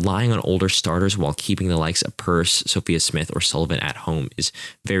 Relying on older starters while keeping the likes of Purse, Sophia Smith, or Sullivan at home is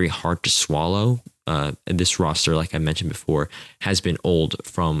very hard to swallow. This roster, like I mentioned before, has been old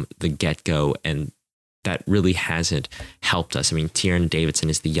from the get-go, and that really hasn't helped us. I mean, Tierna Davidson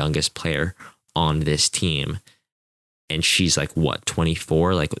is the youngest player on this team, and she's like,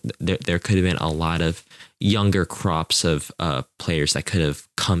 24? Like, there could have been a lot of younger crops of players that could have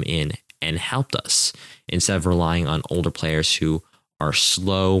come in and helped us instead of relying on older players who are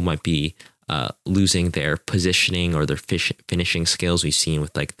slow, might be losing their positioning or their finishing skills. We've seen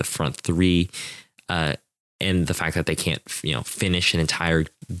with like the front three and the fact that they can't, finish an entire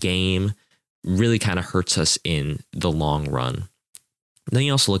game really kind of hurts us in the long run. Then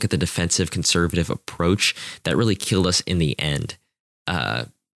you also look at the defensive conservative approach that really killed us in the end,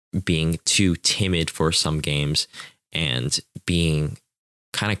 being too timid for some games and being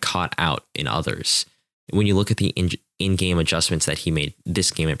kind of caught out in others. When you look at the in-game adjustments that he made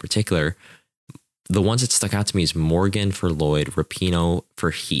this game in particular, the ones that stuck out to me is Morgan for Lloyd, Rapinoe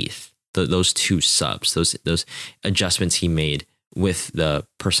for Heath. Those two subs, those adjustments he made with the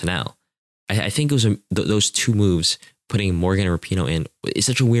personnel. I think it was those two moves, putting Morgan and Rapinoe in, is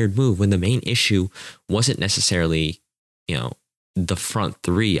such a weird move when the main issue wasn't necessarily, the front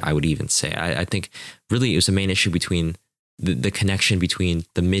three, I would even say. I think really it was the main issue between the connection between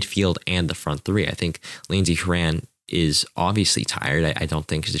the midfield and the front three. I think Lindsey Horan is obviously tired. I don't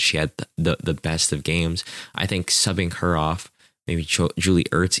think that she had the best of games. I think subbing her off, maybe Julie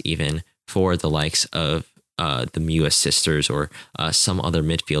Ertz even, for the likes of the Mewis sisters or some other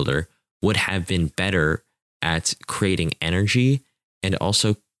midfielder would have been better at creating energy and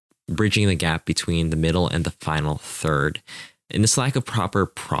also bridging the gap between the middle and the final third. And this lack of proper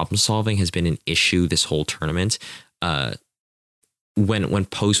problem solving has been an issue this whole tournament. When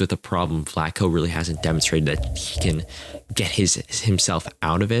posed with a problem, Vlatko really hasn't demonstrated that he can get himself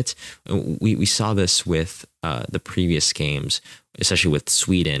out of it. We saw this with the previous games, especially with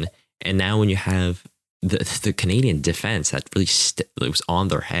Sweden. And now when you have the Canadian defense that really was on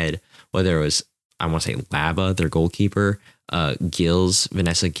their head, whether it was, I want to say, Laba, their goalkeeper,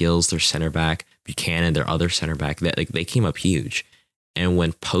 Vanessa Gills, their center back, Buchanan, their other center back, they came up huge. And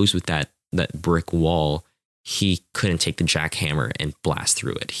when posed with that brick wall, he couldn't take the jackhammer and blast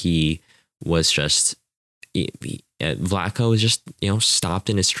through it. He was just, Vlatko was just, stopped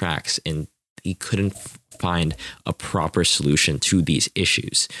in his tracks, and he couldn't find a proper solution to these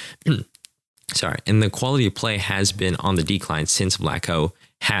issues. Sorry. And the quality of play has been on the decline since Vlatko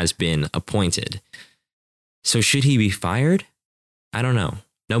has been appointed. So should he be fired? I don't know.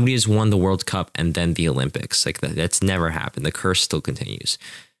 Nobody has won the World Cup and then the Olympics. That's never happened. The curse still continues.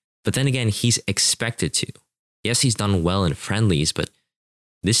 But then again, he's expected to. Yes, he's done well in friendlies, but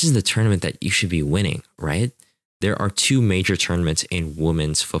this is the tournament that you should be winning, right? There are two major tournaments in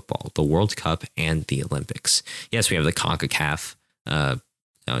women's football, the World Cup and the Olympics. Yes, we have the CONCACAF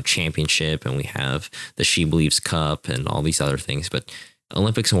championship, and we have the She Believes Cup and all these other things, but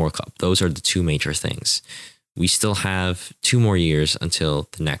Olympics and World Cup, those are the two major things. We still have 2 more years until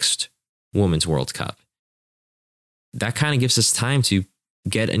the next Women's World Cup. That kind of gives us time to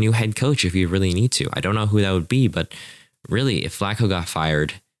get a new head coach if you really need to. I don't know who that would be, but really, if Vlatko got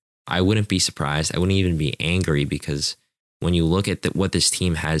fired, I wouldn't be surprised. I wouldn't even be angry, because when you look at what this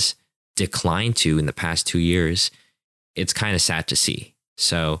team has declined to in the past 2 years, it's kind of sad to see.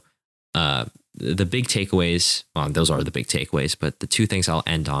 So the big takeaways, those are the big takeaways, but the two things I'll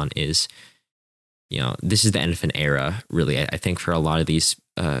end on is, this is the end of an era, really. I think for a lot of these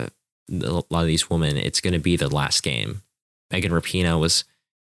women, it's going to be the last game. Megan Rapinoe was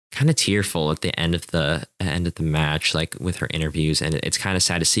kind of tearful at the end of the match, like with her interviews, and it's kind of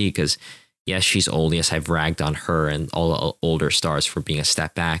sad to see, because yes, she's old. Yes, I've ragged on her and all the older stars for being a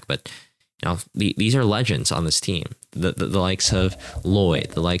step back, but these are legends on this team. The likes of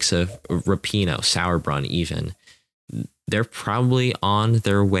Lloyd, the likes of Rapinoe, Sauerbrunn, even, they're probably on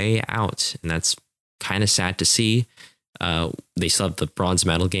their way out, and that's kind of sad to see. They still have the bronze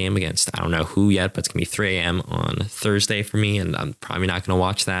medal game against, I don't know who yet, but it's gonna be 3 a.m. on Thursday for me, and I'm probably not gonna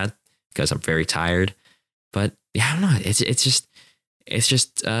watch that because I'm very tired. But yeah, I don't know. It's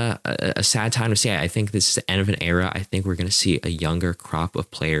just a sad time to see. I think this is the end of an era. I think we're gonna see a younger crop of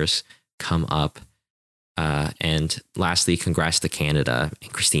players come up. And lastly, congrats to Canada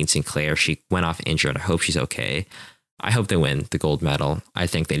and Christine Sinclair. She went off injured. I hope she's okay. I hope they win the gold medal. I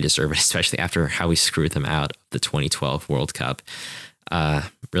think they deserve it, especially after how we screwed them out of the 2012 World Cup.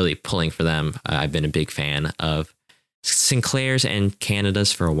 Really pulling for them. I've been a big fan of Sinclair's and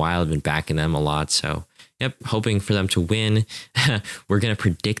Canada's for a while. I've been backing them a lot. So, yep, hoping for them to win. We're going to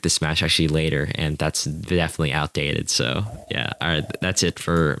predict this match actually later, and that's definitely outdated. So, yeah, all right, that's it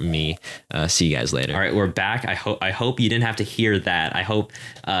for me. See you guys later. All right, we're back. I hope you didn't have to hear that. I hope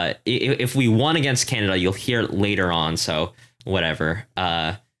if we won against Canada, you'll hear it later on. So, whatever.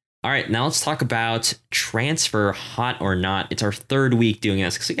 All right, now let's talk about transfer hot or not. It's our 3rd week doing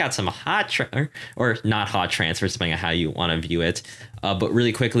this because we got some hot or not hot transfers, depending on how you want to view it. But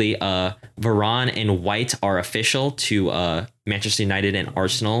really quickly, Varane and White are official to Manchester United and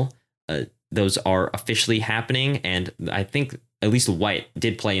Arsenal. Those are officially happening, and I think at least White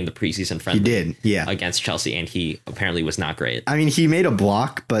did play in the preseason friendly. He did, yeah, against Chelsea, and he apparently was not great. I mean, he made a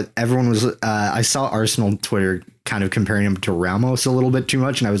block, but everyone was. I saw Arsenal Twitter kind of comparing him to Ramos a little bit too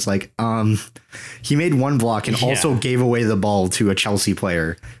much, and I was like, he made one block and also gave away the ball to a Chelsea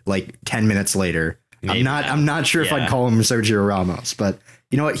player like 10 minutes later. Maybe I'm not sure if I'd call him Sergio Ramos, but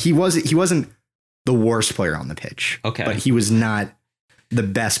you know what? He wasn't the worst player on the pitch. Okay, but he was not the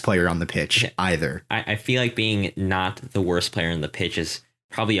best player on the pitch either. I feel like being not the worst player on the pitch is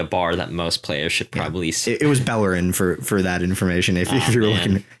probably a bar that most players should probably see. It was Bellerin for that information. If you were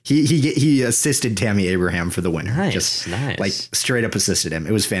looking, he assisted Tammy Abraham for the winner. Nice. Like straight up assisted him.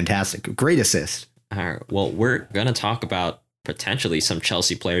 It was fantastic. Great assist. All right. Well, we're going to talk about potentially some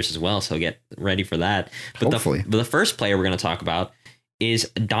Chelsea players as well, so get ready for that. But Hopefully. the first player we're going to talk about is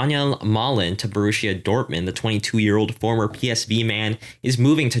Daniel Malen to Borussia Dortmund. The 22-year-old former PSV man is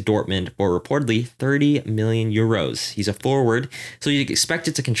moving to Dortmund for reportedly 30 million euros. He's a forward, so you'd expect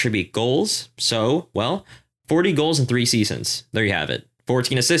it to contribute goals. So, 40 goals in 3 seasons. There you have it.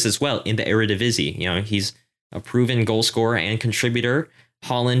 14 assists as well in the Eredivisie. You know, he's a proven goal scorer and contributor.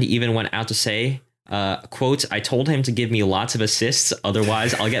 Holland even went out to say, quote, I told him to give me lots of assists,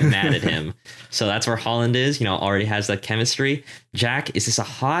 otherwise I'll get mad at him. So that's where Holland is, already has that chemistry. Jack, is this a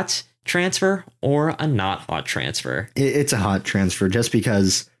hot transfer or a not hot transfer? It's a hot transfer just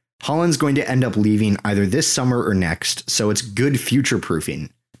because Holland's going to end up leaving either this summer or next. So it's good future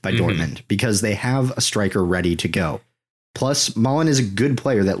proofing by Dortmund because they have a striker ready to go. Plus, Malen is a good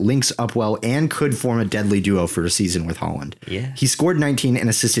player that links up well and could form a deadly duo for a season with Holland. Yeah. He scored 19 and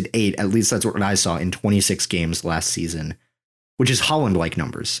assisted 8, at least that's what I saw, in 26 games last season, which is Holland-like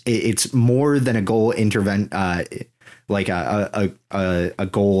numbers. It's more than a goal like a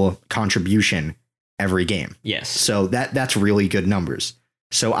goal contribution every game. Yes. So that's really good numbers.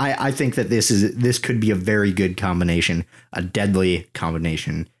 So I think that this could be a very good combination, a deadly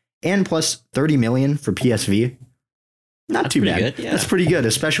combination. And plus 30 million for PSV. Not too bad. Good, yeah. That's pretty good,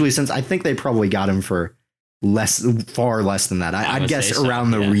 especially since I think they probably got him for far less than that. I'd guess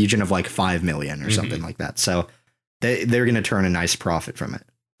around the region of like 5 million or something like that. So they're going to turn a nice profit from it.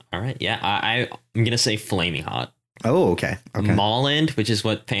 All right. Yeah. I'm going to say flaming hot. Oh, okay. Malen, which is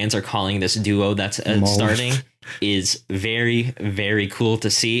what fans are calling this duo that's starting, is very, very cool to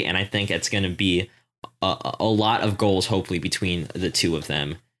see. And I think it's going to be a lot of goals, hopefully, between the two of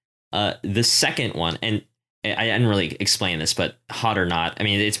them. The second one, and I didn't really explain this, but hot or not, I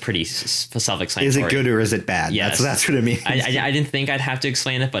mean, it's pretty self-explanatory. Is it good or is it bad? Yes. That's what it means. I didn't think I'd have to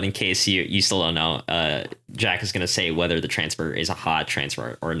explain it, but in case you still don't know, Jack is going to say whether the transfer is a hot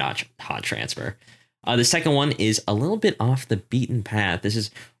transfer or not hot transfer. The second one is a little bit off the beaten path. This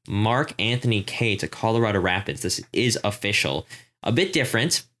is Marc-Anthony Kaye to Colorado Rapids. This is official. A bit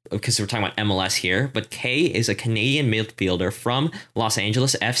different because we're talking about MLS here, but Kaye is a Canadian midfielder from Los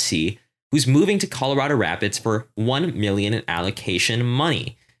Angeles FC who's moving to Colorado Rapids for $1 million in allocation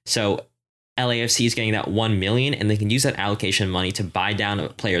money. So LAFC is getting that $1 million, and they can use that allocation money to buy down a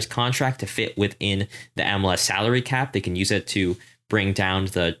player's contract to fit within the MLS salary cap. They can use it to bring down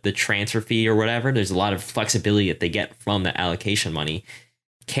the transfer fee or whatever. There's a lot of flexibility that they get from the allocation money.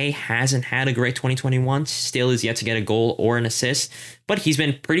 Kaye hasn't had a great 2021, still is yet to get a goal or an assist, but he's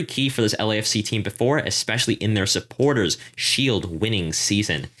been pretty key for this LAFC team before, especially in their supporters' Shield winning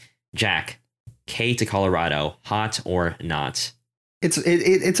season. Jack, Kaye to Colorado, hot or not? It's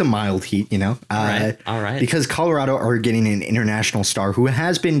a mild heat, All right. Because Colorado are getting an international star who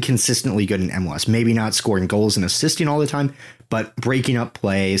has been consistently good in MLS. Maybe not scoring goals and assisting all the time, but breaking up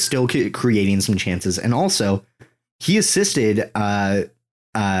play, still creating some chances. And also, he assisted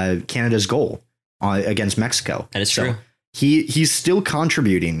Canada's goal against Mexico. That is true. He's still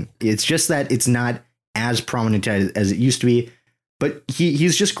contributing. It's just that it's not as prominent as it used to be. But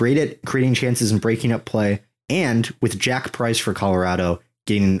he's just great at creating chances and breaking up play. And with Jack Price for Colorado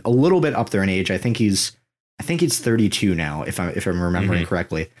getting a little bit up there in age, I think he's 32 now, if I'm remembering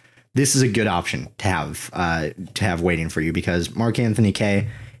correctly. This is a good option to have waiting for you because Marc-Anthony Kaye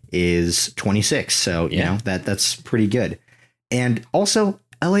is 26. So, that's pretty good. And also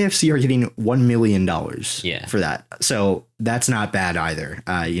LAFC are getting $1 million for that. So that's not bad either.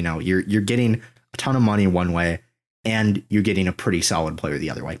 You're getting a ton of money one way, and you're getting a pretty solid player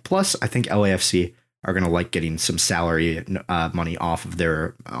the other way. Plus, I think LAFC are going to like getting some salary money off of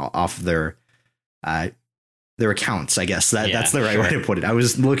their accounts. I guess that's the right way to put it. I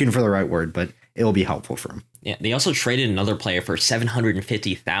was looking for the right word, but it'll be helpful for them. Yeah, they also traded another player for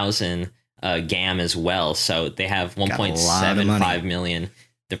 750,000 GAM as well. So they have 1.75 million.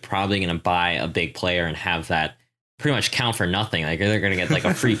 They're probably going to buy a big player and have that pretty much count for nothing. Like they're going to get like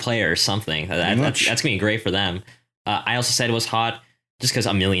a free player or something. That's going to be great for them. I also said it was hot just because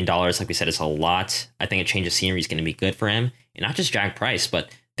 $1 million, like we said, is a lot. I think a change of scenery is going to be good for him. And not just Jack Price, but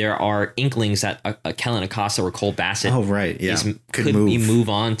there are inklings that Kellen Acosta or Cole Bassett could move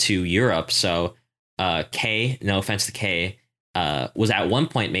on to Europe. So Kaye, no offense to Kaye, was at one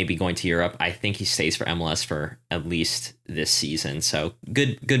point maybe going to Europe. I think he stays for MLS for at least this season. So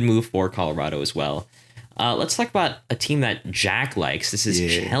good move for Colorado as well. Let's talk about a team that Jack likes. This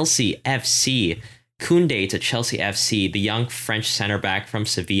is Chelsea FC. Koundé to Chelsea FC. The young French center back from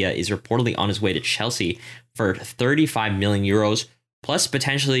Sevilla is reportedly on his way to Chelsea for 35 million euros, plus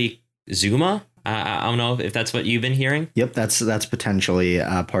potentially Zuma. I don't know if that's what you've been hearing. Yep, that's potentially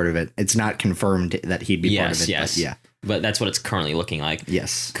part of it. It's not confirmed that he'd be part of it. Yes, but yeah. But that's what it's currently looking like.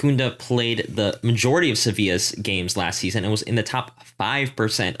 Yes. Koundé played the majority of Sevilla's games last season and was in the top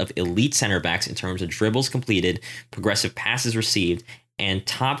 5% of elite center backs in terms of dribbles completed, progressive passes received, and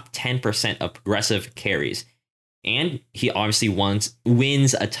top 10% of progressive carries. And he obviously wins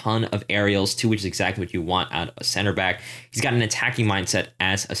a ton of aerials too, which is exactly what you want out of a center back. He's got an attacking mindset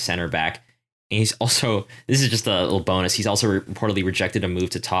as a center back. And he's also, this is just a little bonus, he's also reportedly rejected a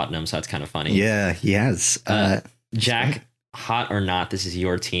move to Tottenham, so that's kind of funny. Yeah, he has. Jack, hot or not, this is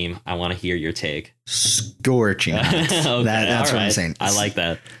your team. I want to hear your take. Scorching hot. Okay, that's what I'm saying. I like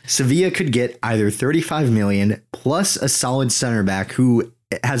that. Sevilla could get either 35 million plus a solid center back who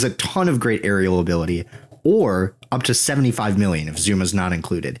has a ton of great aerial ability, or up to 75 million if Zuma's not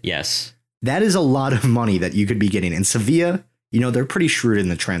included. Yes. That is a lot of money that you could be getting. And Sevilla, they're pretty shrewd in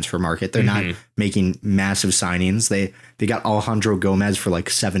the transfer market. They're not making massive signings. They got Alejandro Gomez for like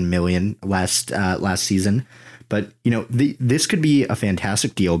 7 million last season. But, this could be a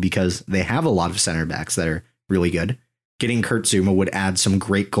fantastic deal because they have a lot of center backs that are really good. Getting Kurt Zuma would add some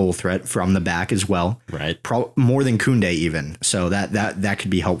great goal threat from the back as well. Right. More than Koundé even. So that could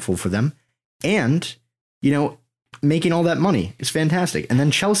be helpful for them. And, making all that money is fantastic. And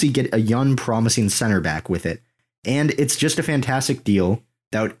then Chelsea get a young, promising center back with it. And it's just a fantastic deal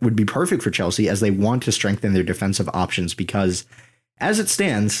that would be perfect for Chelsea as they want to strengthen their defensive options, because as it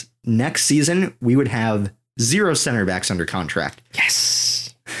stands, next season, we would have 0 center backs under contract.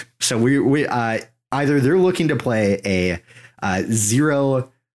 Yes. So we either they're looking to play a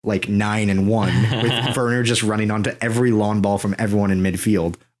 0, like 9-1 with Werner just running onto every long ball from everyone in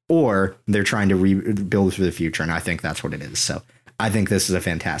midfield, or they're trying to rebuild for the future. And I think that's what it is. So I think this is a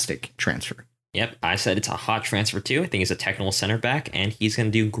fantastic transfer. Yep, I said it's a hot transfer too. I think he's a technical center back, and he's going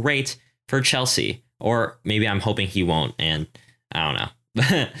to do great for Chelsea. Or maybe I'm hoping he won't, and I don't know.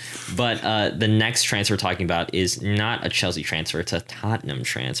 But the next transfer we're talking about is not a Chelsea transfer. It's a Tottenham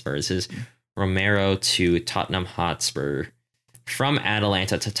transfer. This is Romero to Tottenham Hotspur. From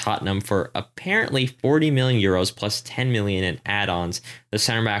Atalanta to Tottenham for apparently 40 million euros plus 10 million in add-ons. The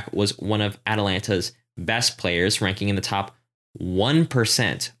center back was one of Atalanta's best players, ranking in the top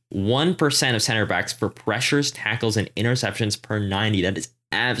 1%. 1% of center backs for pressures, tackles, and interceptions per 90. That is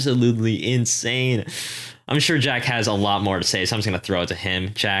absolutely insane. I'm sure Jack has a lot more to say, so I'm just going to throw it to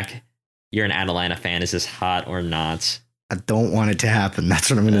him. Jack, you're an Atalanta fan. Is this hot or not? I don't want it to happen. That's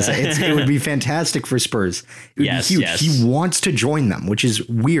what I'm going to say. It would be fantastic for Spurs. It would be huge. Yes. He wants to join them, which is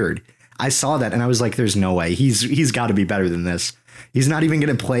weird. I saw that and I was like, there's no way. He's got to be better than this. He's not even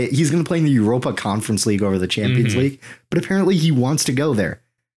going to play. He's going to play in the Europa Conference League over the Champions League, but apparently he wants to go there.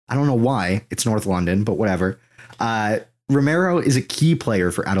 I don't know why. It's North London, but whatever. Romero is a key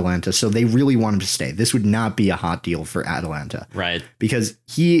player for Atalanta, so they really want him to stay. This would not be a hot deal for Atalanta. Right. Because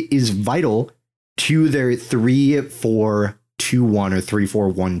he is vital to their 3-4-2-1 or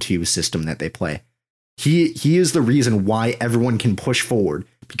 3-4-1-2 system that they play. He is the reason why everyone can push forward,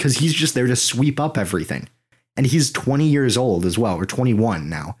 because he's just there to sweep up everything. And he's 20 years old as well, or 21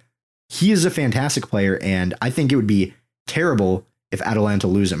 now. He is a fantastic player, and I think it would be terrible if Atalanta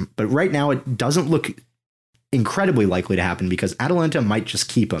lose him. But right now, it doesn't look incredibly likely to happen because Atalanta might just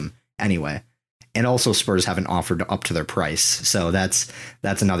keep him anyway. And also Spurs haven't offered up to their price. So that's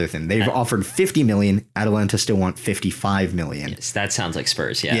another thing. They've offered 50 million. Atalanta still want 55 million. Yes, that sounds like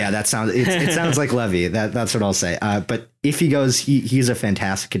Spurs. Yeah. Yeah, it sounds like Levy. That's what I'll say. But if he goes, he's a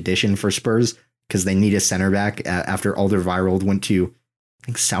fantastic addition for Spurs because they need a center back after Alderweireld went to, I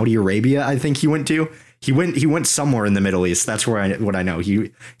think, Saudi Arabia. I think he went to. He went somewhere in the Middle East. That's what I know.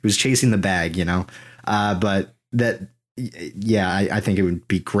 He was chasing the bag, but that, yeah, I think it would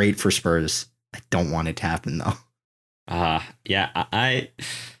be great for Spurs. I don't want it to happen though. Yeah,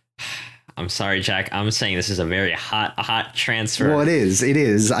 I'm sorry, Jack. I'm saying this is a very hot transfer. Well, it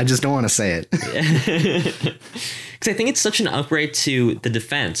is. I just don't want to say it. Because I think it's such an upgrade to the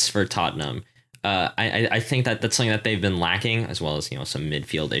defense for Tottenham. I think that's something that they've been lacking, as well as, some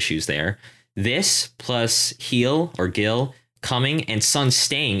midfield issues there. This plus Gil coming and Son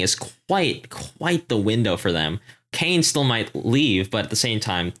staying is quite the window for them. Kane still might leave, but at the same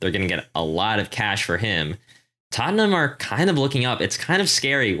time, they're going to get a lot of cash for him. Tottenham are kind of looking up. It's kind of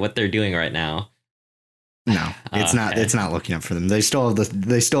scary what they're doing right now. No, it's not. It's not looking up for them. They still have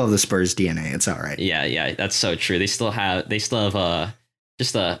the Spurs DNA. It's all right. Yeah, that's so true. They still have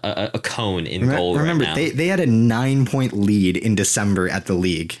just a cone in goal. Remember, right now. they had a 9-point lead in December at the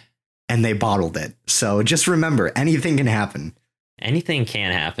league, and they bottled it. So just remember, anything can happen. Anything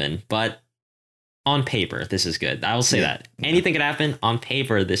can happen, but on paper, this is good. I will say that. Anything can happen. On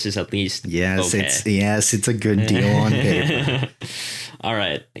paper, this is at least okay. It's a good deal on paper. All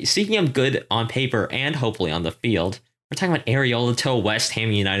right. Speaking of good on paper and hopefully on the field, we're talking about Areola to West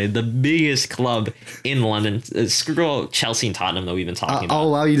Ham United, the biggest club in London. Screw Chelsea and Tottenham that we've been talking about. I'll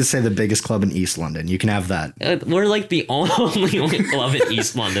allow you to say the biggest club in East London. You can have that. We're like the only club in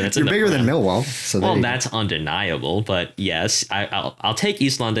East London. It's You're bigger than Millwall. So that's undeniable. But yes, I'll take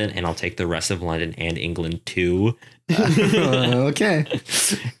East London and I'll take the rest of London and England too. Okay.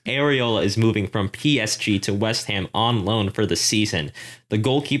 Areola is moving from PSG to West Ham on loan for the season. The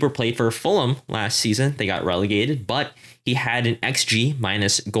goalkeeper played for Fulham last season. They got relegated, but he had an XG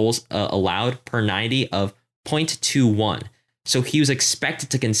minus goals allowed per 90 of 0.21. So he was expected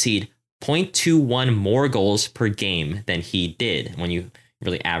to concede 0.21 more goals per game than he did. When you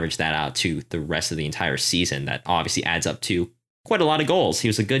really average that out to the rest of the entire season, that obviously adds up to quite a lot of goals. He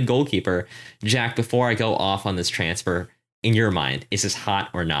was a good goalkeeper. Jack, before I go off on this transfer, in your mind, is this hot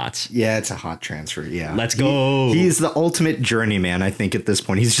or not? Yeah, it's a hot transfer. Yeah. Let's go. He's the ultimate journeyman, I think, at this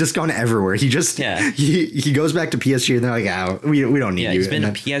point. He's just gone everywhere. He goes back to PSG and they're like, we don't need you. He's been to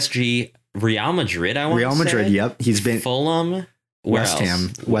PSG, Real Madrid, I want to say. Real Madrid, yep. He's been Fulham, West Ham,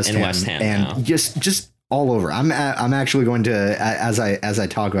 and now. just all over. I'm actually going to, as I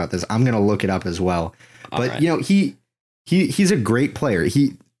talk about this, I'm going to look it up as well. But he's a great player.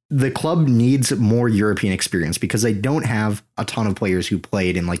 The club needs more European experience because they don't have a ton of players who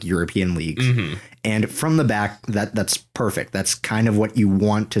played in like European leagues. Mm-hmm. And from the back, that's perfect. That's kind of what you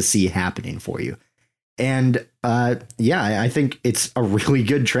want to see happening for you. And I think it's a really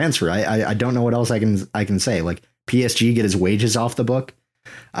good transfer. I don't know what else I can say. Like PSG get his wages off the book,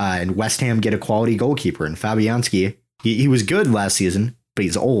 and West Ham get a quality goalkeeper. And Fabianski, he was good last season, but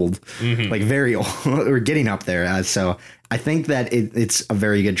he's old, like very old. We're getting up there. So I think that it's a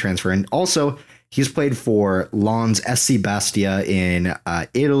very good transfer. And also, he's played for Lens, SC Bastia in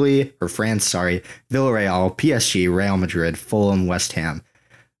Italy, or France, sorry, Villarreal, PSG, Real Madrid, Fulham, West Ham.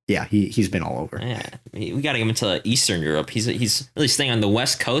 Yeah, he's been all over. Yeah, we got to get him into Eastern Europe. He's really staying on the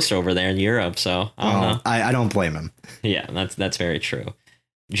West Coast over there in Europe. So I don't know. I don't blame him. Yeah, that's very true.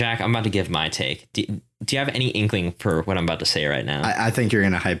 Jack, I'm about to give my take. Do you have any inkling for what I'm about to say right now? I think you're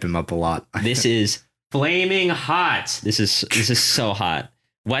going to hype him up a lot. This is flaming hot. This is so hot.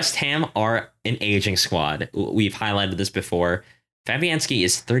 West Ham are an aging squad. We've highlighted this before. Fabianski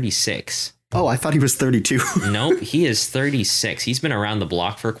is 36. Oh, I thought he was 32. Nope, he is 36. He's been around the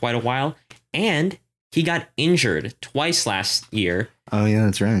block for quite a while, and he got injured twice last year. Oh, yeah,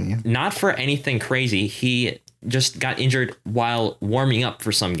 that's right. Yeah. Not for anything crazy. He just got injured while warming up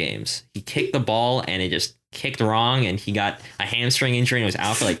for some games. He kicked the ball and it just kicked wrong, and he got a hamstring injury and was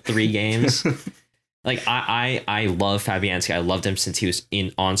out for like 3 games. Like I love Fabianski. I loved him since he was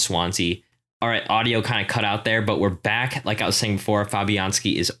on Swansea. All right, audio kind of cut out there, but we're back. Like I was saying before,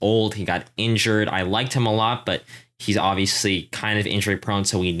 Fabianski is old. He got injured. I liked him a lot, but he's obviously kind of injury prone.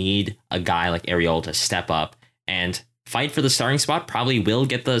 So we need a guy like Areola to step up and fight for the starting spot. Probably will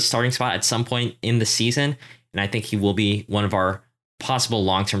get the starting spot at some point in the season. And I think he will be one of our possible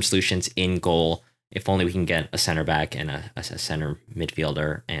long-term solutions in goal. If only we can get a center back and a center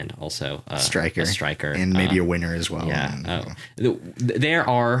midfielder and also a striker and maybe a winner as well. Yeah. There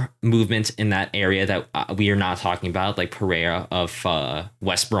are movements in that area that we are not talking about, like Pereira of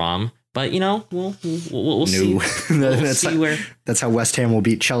West Brom. But, we'll see. That's how West Ham will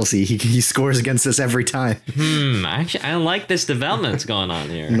beat Chelsea. He scores against us every time. Actually, I like this development that's going on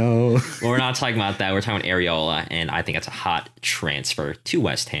here. No. But we're not talking about that. We're talking about Areola, and I think that's a hot transfer to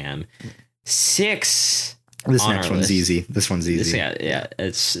West Ham. 6. This next one's easy. This one's easy. Yeah,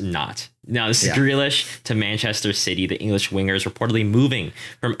 it's not. Now, this is Grealish to Manchester City. The English winger is reportedly moving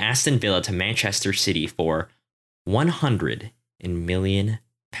from Aston Villa to Manchester City for £100 million.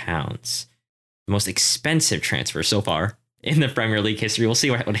 The most expensive transfer so far in the Premier League history. We'll see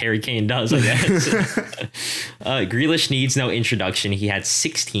what Harry Kane does, I guess. Grealish needs no introduction. He had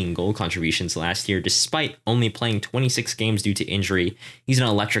 16 goal contributions last year, despite only playing 26 games due to injury. He's an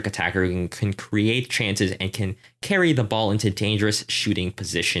electric attacker who can create chances and can carry the ball into dangerous shooting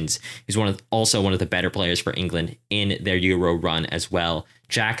positions. He's also one of the better players for England in their Euro run as well.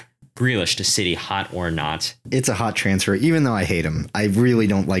 Jack, Grealish to City, hot or not? It's a hot transfer, even though I hate him. I really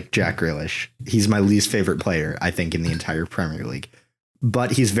don't like Jack Grealish. He's my least favorite player, I think, in the entire Premier League.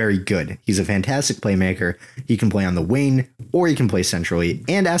 But he's very good. He's a fantastic playmaker. He can play on the wing, or he can play centrally.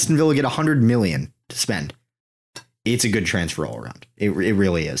 And Aston Villa get $100 million to spend. it's a good transfer all around. It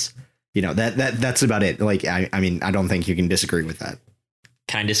really is. That's about it. Like, I mean, I don't think you can disagree with that.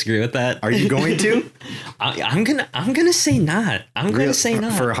 Can I disagree with that? Are you going to? I'm gonna say not. I'm gonna say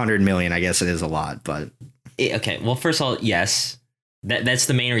not. For $100 million, I guess it is a lot, but okay. Well, first of all, yes, that's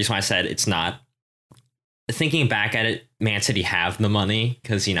the main reason why I said it's not. Thinking back at it, Man City have the money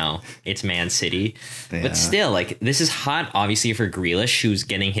because it's Man City, but still, like, this is hot, obviously, for Grealish, who's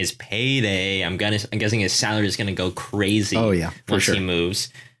getting his payday. I'm guessing his salary is gonna go crazy. Oh yeah, once he moves.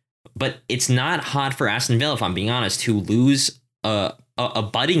 But it's not hot for Aston Villa, if I'm being honest, to lose a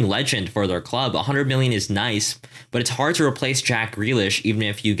budding legend for their club. 100 million is nice, but it's hard to replace Jack Grealish, even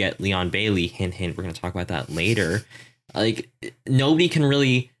if you get Leon Bailey. Hint, hint. We're going to talk about that later. Like, nobody can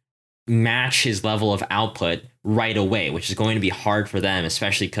really match his level of output right away, which is going to be hard for them,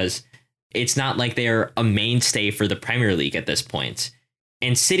 especially because it's not like they're a mainstay for the Premier League at this point.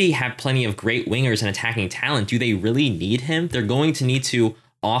 And City have plenty of great wingers and attacking talent. Do they really need him? They're going to need to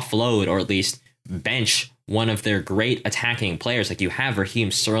offload or at least bench one of their great attacking players. Like, you have Raheem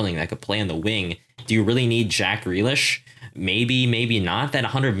Sterling that could play on the wing. Do you really need Jack Grealish? Maybe not. That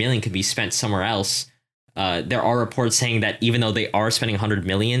 100 million could be spent somewhere else. There are reports saying that even though they are spending 100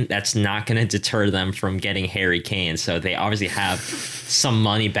 million, that's not going to deter them from getting Harry Kane. So they obviously have some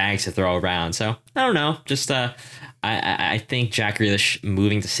money bags to throw around. So I don't know. Just I think Jack Grealish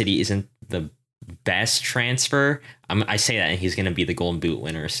moving to City isn't the best transfer. I say that, and he's going to be the Golden Boot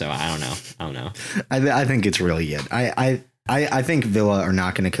winner. So I don't know. I think it's really good. I think Villa are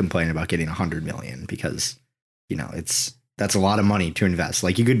not going to complain about getting 100 million because that's a lot of money to invest.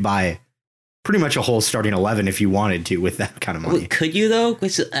 Like, you could buy pretty much a whole starting 11 if you wanted to with that kind of money. Well, could you though?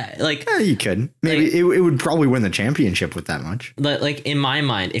 You could. Maybe it would probably win the championship with that much. Like, in my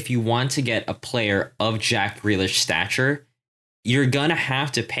mind, if you want to get a player of Jack Grealish stature, you're gonna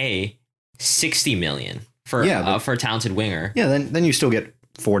have to pay 60 million for a talented winger. Yeah, then you still get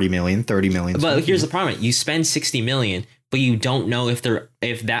 40 million, 30 million. But here's the problem: you spend 60 million, but you don't know if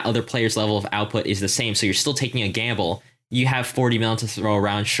that other player's level of output is the same. So you're still taking a gamble. You have 40 million to throw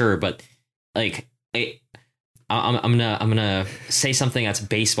around, sure, but like, I'm gonna say something that's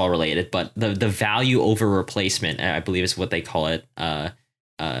baseball related, but the value over replacement, I believe is what they call it. WAR.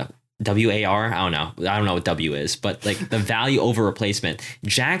 I don't know what W is, but like the value over replacement.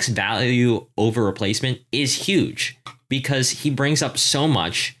 Jack's value over replacement is huge because he brings up so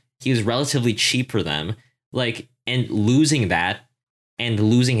much. He was relatively cheap for them. Like, and losing that and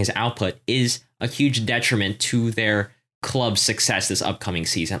losing his output is a huge detriment to their club's success this upcoming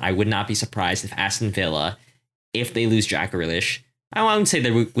season. I would not be surprised if Aston Villa, if they lose Jack Grealish, I wouldn't say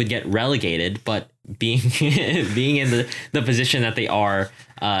they would get relegated, but being in the position that they are,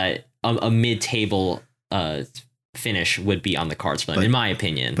 a mid-table finish would be on the cards for them, in my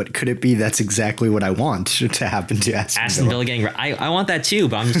opinion. But could it be that's exactly what I want to happen to Aston Villa getting? I want that too,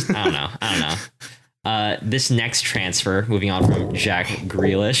 but I don't know. This next transfer, moving on from Jack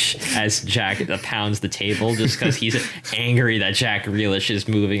Grealish, as Jack pounds the table just because he's angry that Jack Grealish is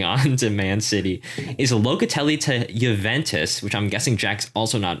moving on to Man City, is Locatelli to Juventus, which I'm guessing Jack's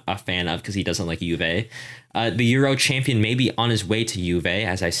also not a fan of because he doesn't like Juve. The Euro champion may be on his way to Juve,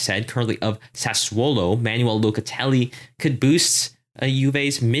 as I said, currently of Sassuolo. Manuel Locatelli could boost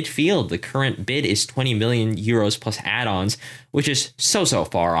Juve's midfield. The current bid is 20 million euros plus add-ons, which is so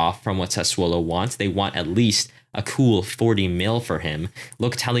far off from what Sassuolo wants. They want at least a cool 40 mil for him.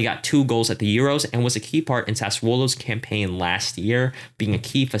 Locatelli got 2 goals at the Euros and was a key part in Sassuolo's campaign last year, being a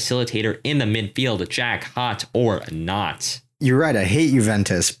key facilitator in the midfield. Jack, hot or not? You're right. I hate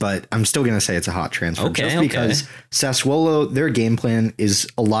Juventus, but I'm still going to say it's a hot transfer because Sassuolo, their game plan is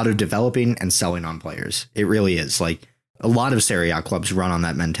a lot of developing and selling on players. It really is. Like, a lot of Serie A clubs run on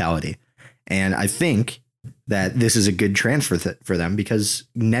that mentality. And I think that this is a good transfer for them because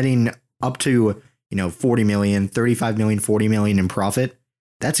netting up to, 40 million, 35 million, 40 million in profit,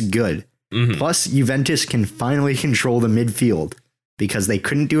 that's good. Mm-hmm. Plus, Juventus can finally control the midfield because they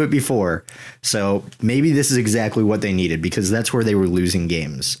couldn't do it before. So maybe this is exactly what they needed because that's where they were losing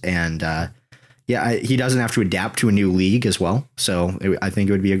games. And he doesn't have to adapt to a new league as well. So I think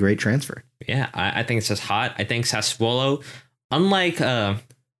it would be a great transfer. Yeah, I think it's just hot. I think Sassuolo, unlike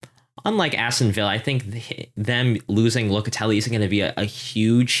Aston Villa, I think them losing Locatelli isn't going to be a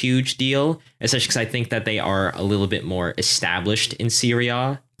huge deal, especially because I think that they are a little bit more established in Serie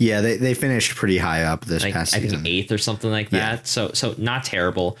A. Yeah, they finished pretty high up this past season. I think 8th or something like that. So not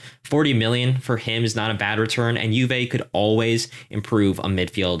terrible. 40 million for him is not a bad return, and Juve could always improve a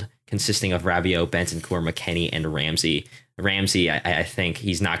midfield consisting of Rabiot, Bentancur, McKennie, and Ramsey. Ramsey, I think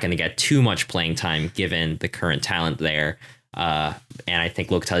he's not going to get too much playing time given the current talent there. And I think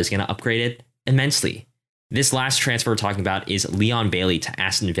Locatelli is going to upgrade it immensely. This last transfer we're talking about is Leon Bailey to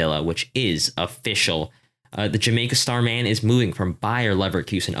Aston Villa, which is official. The Jamaica star man is moving from Bayer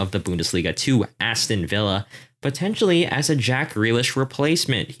Leverkusen of the Bundesliga to Aston Villa, potentially as a Jack Grealish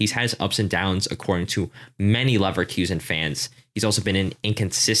replacement. He's had his ups and downs, according to many Leverkusen fans. He's also been an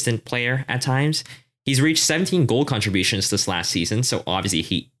inconsistent player at times. He's reached 17 goal contributions this last season, so obviously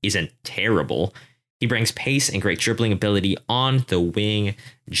he isn't terrible. He brings pace and great dribbling ability on the wing.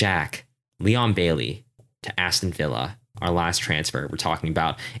 Jack, Leon Bailey to Aston Villa, our last transfer we're talking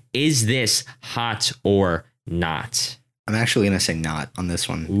about. Is this hot or not? I'm actually going to say not on this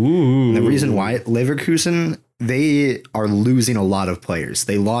one. Ooh. The reason why, Leverkusen, they are losing a lot of players.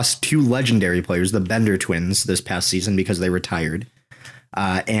 They lost 2 legendary players, the Bender twins, this past season because they retired.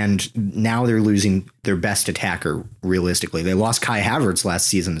 And now they're losing their best attacker, realistically. They lost Kai Havertz last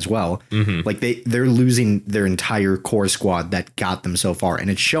season as well. Mm-hmm. Like they're losing their entire core squad that got them so far, and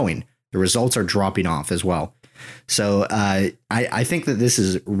it's showing. The results are dropping off as well. So I think that this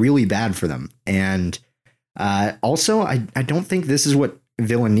is really bad for them. And also, I don't think this is what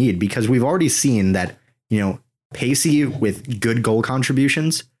Villa need, because we've already seen that, Pacey with good goal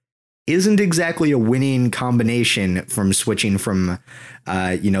contributions isn't exactly a winning combination from switching from,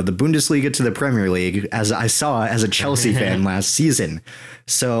 the Bundesliga to the Premier League, as I saw as a Chelsea fan last season.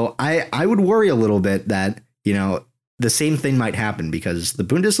 So I would worry a little bit that, the same thing might happen, because the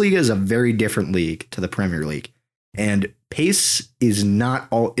Bundesliga is a very different league to the Premier League, and pace is not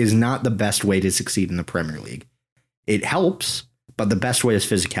the best way to succeed in the Premier League. It helps, but the best way is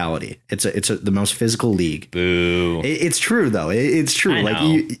physicality. It's the most physical league. Boo. It's true though. It's true. I like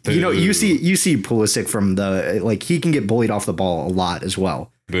know. you see Pulisic from he can get bullied off the ball a lot as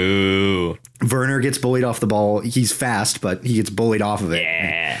well. Boo. Werner gets bullied off the ball. He's fast, but he gets bullied off of it.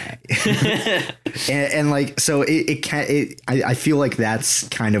 Yeah. and so I feel like that's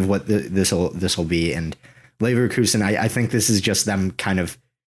kind of what this will be. And Leverkusen, I think this is just them kind of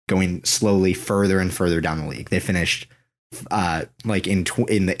going slowly further and further down the league. They finished in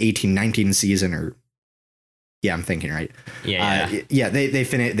the 18-19 season, or I'm thinking right.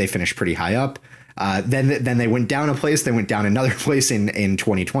 They finished pretty high up. Then they went down a place. They went down another place in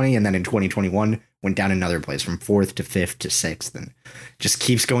 2020, and then in 2021 went down another place from 4th to 5th to 6th, and just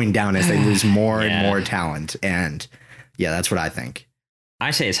keeps going down as they lose more and more talent. And that's what I think.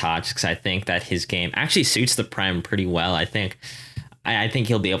 I say it's hot because I think that his game actually suits the Prem pretty well. I think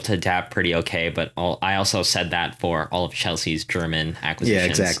he'll be able to adapt pretty okay, but I also said that for all of Chelsea's German acquisitions.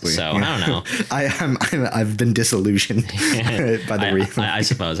 Yeah, exactly. So I don't know. I've been disillusioned by the reason. I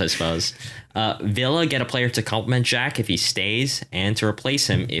suppose. Villa get a player to complement Jack if he stays, and to replace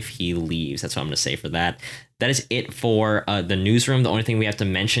him if he leaves. That's what I'm going to say for that. That is it for the newsroom. The only thing we have to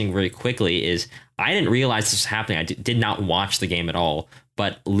mention very quickly is I didn't realize this was happening. I did not watch the game at all.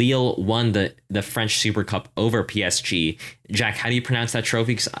 But Lille won the French Super Cup over PSG. Jack, how do you pronounce that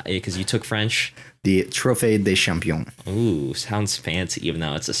trophy? Because you took French. The Trophée des Champions. Ooh, sounds fancy, even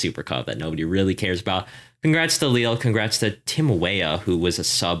though it's a Super Cup that nobody really cares about. Congrats to Lille. Congrats to Tim Weah, who was a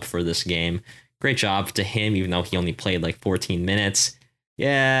sub for this game. Great job to him, even though he only played like 14 minutes.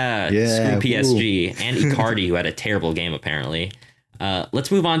 Yeah, screw PSG. And Icardi, who had a terrible game, apparently. Let's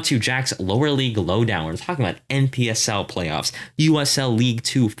move on to Jack's lower league lowdown. We're talking about NPSL playoffs, USL League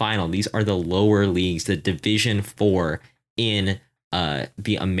 2 final. These are the lower leagues, the Division 4 in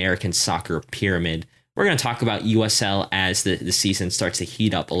the American soccer pyramid. We're going to talk about USL as the season starts to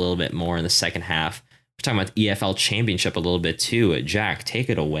heat up a little bit more in the second half. We're talking about the EFL Championship a little bit too. Jack, take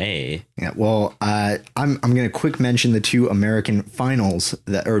it away. Yeah, well, I'm going to quick mention the 2 American finals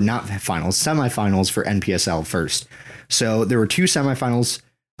semifinals for NPSL first. So there were 2 semifinals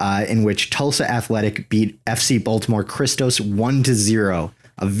in which Tulsa Athletic beat FC Baltimore Christos 1-0.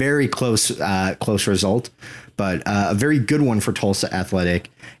 A very close result, but a very good one for Tulsa Athletic.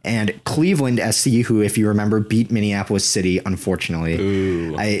 And Cleveland SC, who, if you remember, beat Minneapolis City, unfortunately,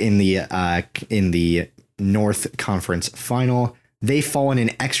 in the North Conference final. They fall in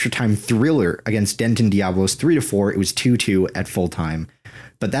an extra time thriller against Denton Diablos 3-4. It was 2-2 at full time.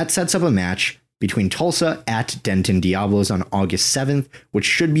 But that sets up a match between Tulsa at Denton Diablos on August 7th, which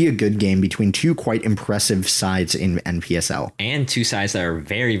should be a good game between 2 quite impressive sides in NPSL. And 2 sides that are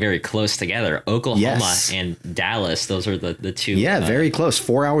very, very close together. Oklahoma and Dallas, those are the 2. Yeah, very close,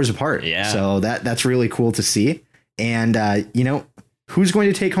 4 hours apart. Yeah. So that's really cool to see. And, who's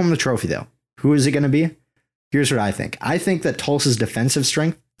going to take home the trophy, though? Who is it going to be? Here's what I think. I think that Tulsa's defensive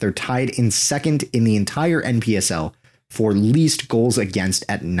strength, they're tied in second in the entire NPSL for least goals against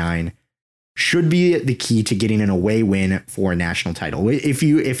at 9. Should be the key to getting an away win for a national title. If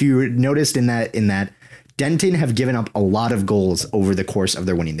you noticed in that Denton have given up a lot of goals over the course of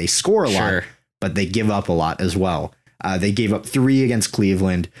their winning. They score a lot, but they give up a lot as well. They gave up 3 against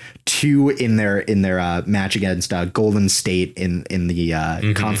Cleveland, 2 in their match against Golden State in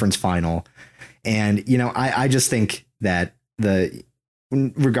the conference final. And, I just think that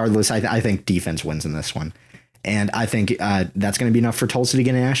regardless, I think defense wins in this one. And I think that's going to be enough for Tulsa to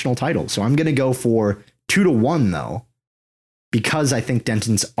get a national title. So I'm going to go for 2-1, though, because I think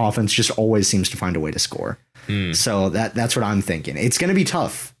Denton's offense just always seems to find a way to score. So that's what I'm thinking. It's going to be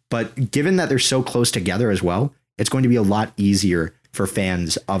tough, but given that they're so close together as well, it's going to be a lot easier for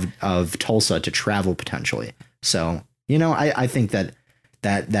fans of Tulsa to travel potentially. So, I think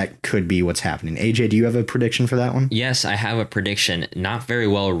that could be what's happening. AJ, do you have a prediction for that one? Yes, I have a prediction. Not very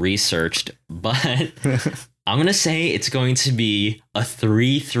well researched, but I'm going to say it's going to be a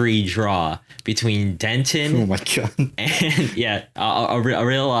 3-3 draw between Denton. Oh my God. And a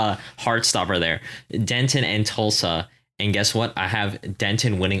real heart stopper there. Denton and Tulsa. And guess what? I have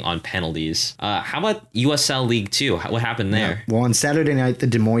Denton winning on penalties. How about USL League 2? What happened there? Yeah. Well, on Saturday night, the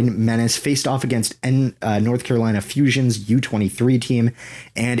Des Moines Menace faced off against North Carolina Fusion's U23 team.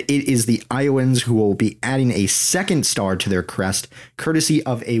 And it is the Iowans who will be adding a second star to their crest, courtesy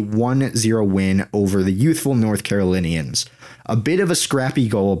of a 1-0 win over the youthful North Carolinians. A bit of a scrappy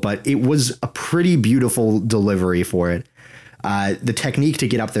goal, but it was a pretty beautiful delivery for it. The technique to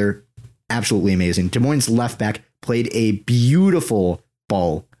get up there, absolutely amazing. Des Moines left back played a beautiful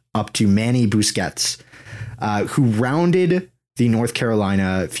ball up to Manny Busquets, who rounded the North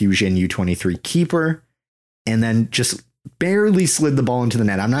Carolina Fusion U23 keeper and then just barely slid the ball into the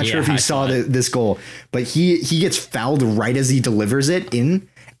net. I'm not sure if you saw this goal, but he gets fouled right as he delivers it in.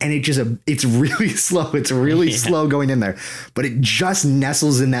 And it's really slow. It's really slow going in there, but it just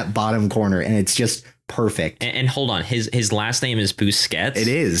nestles in that bottom corner and it's just perfect. And hold on, his last name is Busquets. It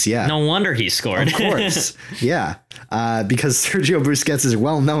is, yeah. No wonder he scored. Of course, yeah. Because Sergio Busquets is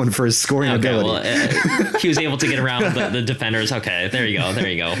well known for his scoring ability. Well, he was able to get around the defenders. Okay, there you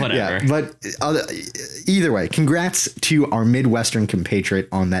go. Whatever. Yeah, but either way, congrats to our Midwestern compatriot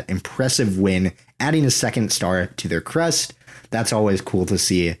on that impressive win, adding a second star to their crest. That's always cool to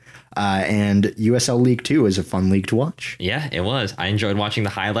see. And USL League 2 is a fun league to watch. Yeah, it was. I enjoyed watching the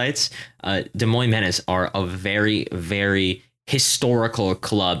highlights. Des Moines Menace are a very, very historical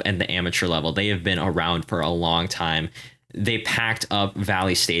club at the amateur level. They have been around for a long time. They packed up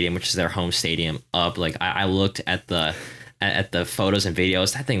Valley Stadium, which is their home stadium, up. Like I looked at the photos and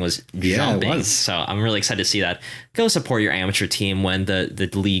videos. That thing was jumping. It was. So I'm really excited to see that. Go support your amateur team when the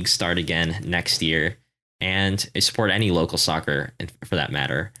leagues start again next year. And support any local soccer, for that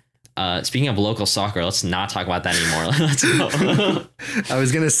matter. Speaking of local soccer, let's not talk about that anymore. Let's go. I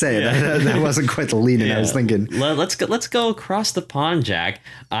was gonna say that wasn't quite the lead, and I was thinking, let's go across the pond, Jack.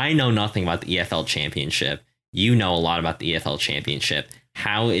 I know nothing about the EFL Championship. You know a lot about the EFL Championship.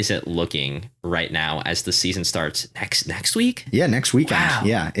 How is it looking right now as the season starts next week? Yeah, next weekend. Wow.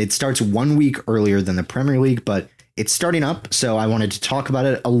 Yeah, it starts 1 week earlier than the Premier League, but it's starting up. So I wanted to talk about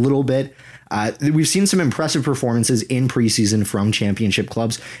it a little bit. We've seen some impressive performances in preseason from championship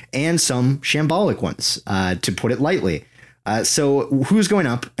clubs and some shambolic ones, to put it lightly. So who's going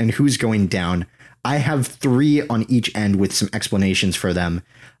up and who's going down? I have 3 on each end with some explanations for them.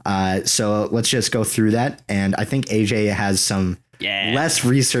 So let's just go through that. And I think AJ has some less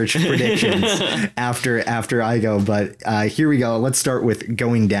research predictions after I go. But here we go. Let's start with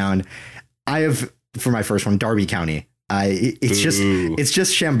going down. I have, for my first one, Derby County. It's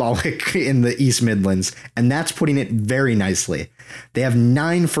just shambolic in the East Midlands, and that's putting it very nicely. They have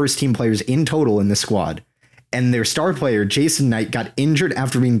 9 first-team players in total in the squad, and their star player, Jason Knight, got injured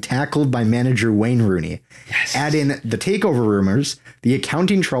after being tackled by manager Wayne Rooney. Yes. Add in the takeover rumors, the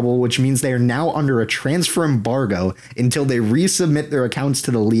accounting trouble, which means they are now under a transfer embargo until they resubmit their accounts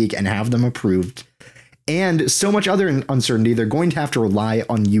to the league and have them approved. And so much other uncertainty, they're going to have to rely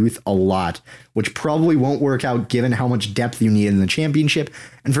on youth a lot, which probably won't work out given how much depth you need in the championship.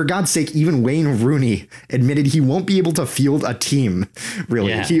 And for God's sake, even Wayne Rooney admitted he won't be able to field a team, really.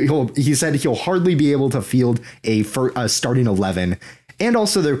 Yeah. He said he'll hardly be able to field a starting 11. And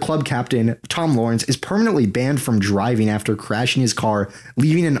also their club captain, Tom Lawrence, is permanently banned from driving after crashing his car,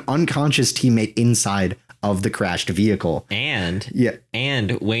 leaving an unconscious teammate inside of the crashed vehicle. And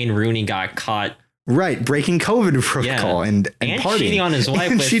Wayne Rooney got caught breaking COVID protocol and partying. Cheating on his wife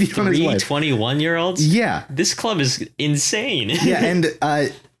with 3 21-year-olds. Yeah. This club is insane. Yeah,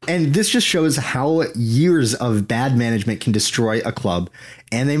 and this just shows how years of bad management can destroy a club,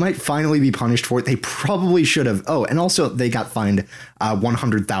 and they might finally be punished for it. They probably should have. Oh, and also they got fined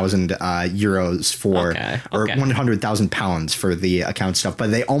 100,000 euros or 100,000 pounds for the account stuff,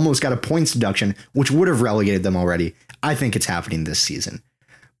 but they almost got a points deduction, which would have relegated them already. I think it's happening this season.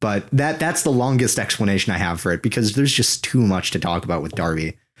 But that's the longest explanation I have for it because there's just too much to talk about with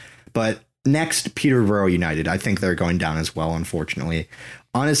Derby. But next, Peterborough United. I think they're going down as well, unfortunately.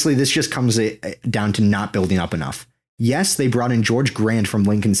 Honestly, this just comes down to not building up enough. Yes, they brought in George Grant from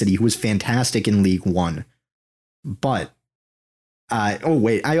Lincoln City, who was fantastic in League One. But,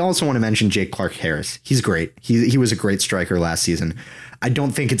 I also want to mention Jake Clark-Harris. He's great. He was a great striker last season. I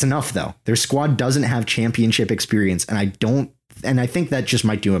don't think it's enough, though. Their squad doesn't have championship experience, and I think that just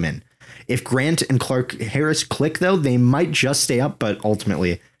might do him in. If Grant and Clark-Harris click, though, they might just stay up, but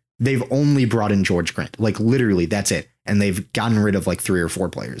ultimately, they've only brought in George Grant. Like, literally, that's it. And they've gotten rid of like 3 or 4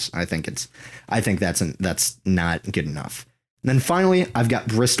 players. I think that's not good enough. And then finally, I've got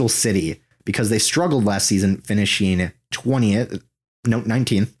Bristol City because they struggled last season, finishing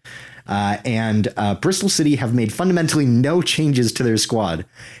 19th. And Bristol City have made fundamentally no changes to their squad.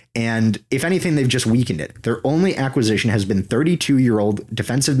 And if anything, they've just weakened it. Their only acquisition has been 32-year-old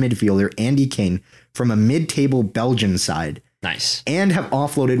defensive midfielder Andy Kane from a mid-table Belgian side. Nice. And have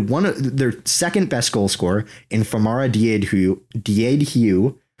offloaded one of their second best goal scorer in Famara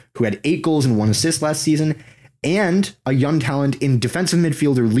Diedhiou, who had 8 goals and 1 assist last season, and a young talent in defensive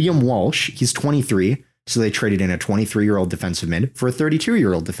midfielder Liam Walsh. He's 23, so they traded in a 23-year-old defensive mid for a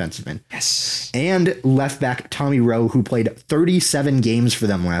 32-year-old defensive mid. Yes. And left back Tommy Rowe, who played 37 games for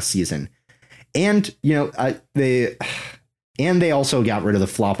them last season. And, they also got rid of the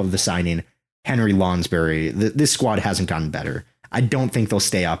flop of the signing, Henry Lonsbury. This squad hasn't gotten better. I don't think they'll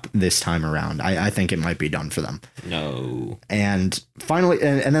stay up this time around. I think it might be done for them. No. And finally,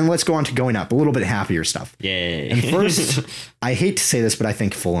 and then let's go on to going up, a little bit happier stuff. Yay. And first, I hate to say this, but I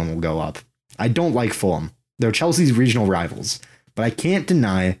think Fulham will go up. I don't like Fulham. They're Chelsea's regional rivals, but I can't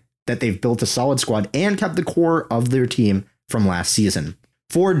deny that they've built a solid squad and kept the core of their team from last season.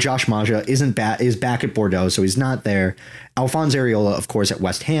 Forward Josh Maja is back at Bordeaux, so he's not there. Alphonse Areola, of course, at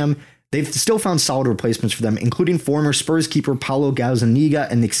West Ham. They've still found solid replacements for them, including former Spurs keeper Paulo Gazzaniga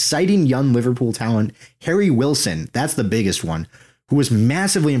and exciting young Liverpool talent Harry Wilson. That's the biggest one, who was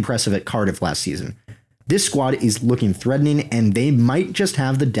massively impressive at Cardiff last season. This squad is looking threatening, and they might just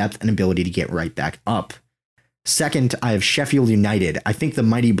have the depth and ability to get right back up. Second, I have Sheffield United. I think the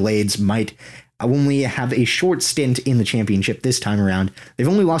Mighty Blades might only have a short stint in the championship this time around. They've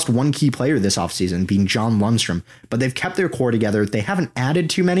only lost one key player this offseason, being John Lundstrom, but they've kept their core together. They haven't added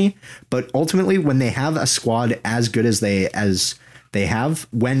too many, but ultimately when they have a squad as good as they have,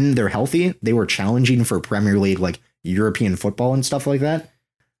 when they're healthy, they were challenging for Premier League, like European football and stuff like that.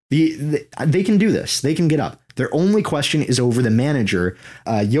 They can do this. They can get up. Their only question is over the manager,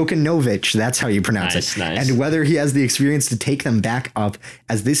 Jokanovic, that's how you pronounce it, nice. And whether he has the experience to take them back up,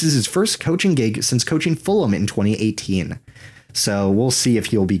 as this is his first coaching gig since coaching Fulham in 2018. So we'll see if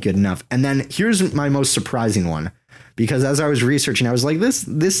he'll be good enough. And then here's my most surprising one, because as I was researching, I was like, this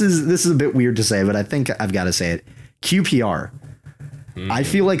is a bit weird to say, but I think I've got to say it. QPR. I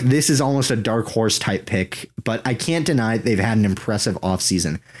feel like this is almost a dark horse type pick, but I can't deny they've had an impressive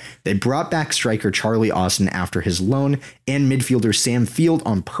offseason. They brought back striker Charlie Austin after his loan and midfielder Sam Field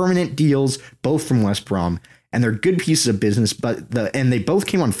on permanent deals, both from West Brom, and they're good pieces of business, and they both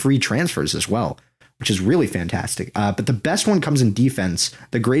came on free transfers as well, which is really fantastic. But the best one comes in defense,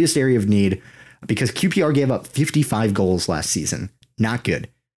 the greatest area of need, because QPR gave up 55 goals last season. Not good.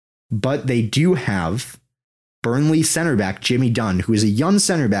 But they do have Burnley center back Jimmy Dunn, who is a young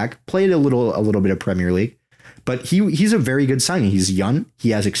center back, played a little bit of Premier League, but he's a very good signing. He's young, he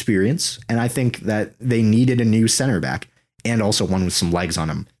has experience, and I think that they needed a new center back and also one with some legs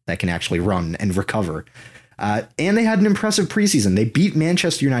on him that can actually run and recover. And they had an impressive preseason. They beat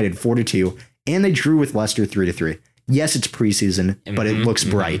Manchester United 4-2, and they drew with Leicester 3-3. Yes, it's preseason, but it looks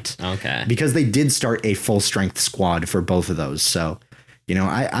bright. Okay, because they did start a full strength squad for both of those. So,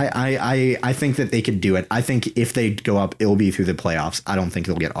 I think that they could do it. I think if they go up, it will be through the playoffs. I don't think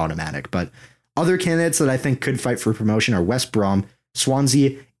it'll get automatic. But other candidates that I think could fight for promotion are West Brom,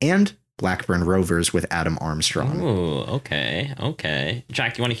 Swansea, and Blackburn Rovers with Adam Armstrong. Oh, okay.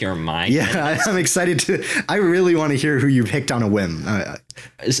 Jack, you want to hear mine? Yeah, I'm excited to. I really want to hear who you picked on a whim.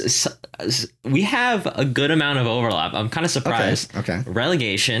 We have a good amount of overlap. I'm kind of surprised. Okay.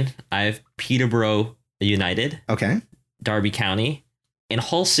 Relegation, I have Peterborough United. Okay. Derby County. In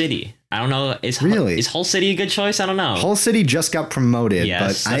Hull City, I don't know. Is Hull City a good choice? I don't know. Hull City just got promoted.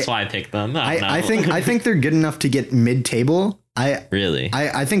 Yes, that's why I picked them. I think they're good enough to get mid-table.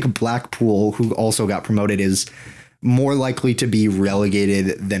 I think Blackpool, who also got promoted, is more likely to be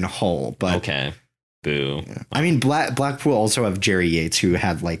relegated than Hull. But okay, boo. Yeah. I mean, Blackpool also have Jerry Yates, who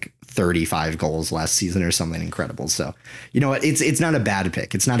had like 35 goals last season or something incredible. So you know what? It's not a bad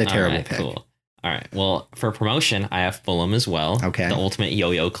pick. It's not a terrible pick. Cool. All right. Well, for promotion, I have Fulham as well. Okay. The ultimate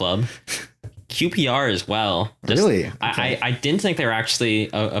yo-yo club. QPR as well. Really? Okay. I didn't think they were actually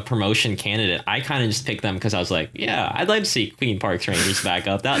a promotion candidate. I kind of just picked them because I was like, yeah, I'd like to see Queen Park's Rangers back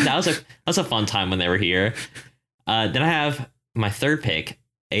up. That was a fun time when they were here. Then I have my third pick,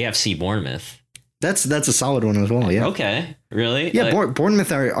 AFC Bournemouth. That's a solid one as well. Yeah. Okay. Really? Yeah.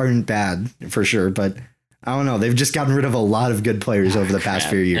 Bournemouth aren't bad for sure, but I don't know. They've just gotten rid of a lot of good players over the past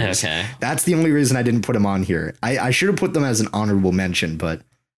few years. Okay. That's the only reason I didn't put them on here. I should have put them as an honorable mention, but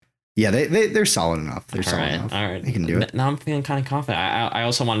yeah, they're solid enough. They're solid enough. All right. They can do it. Now I'm feeling kind of confident. I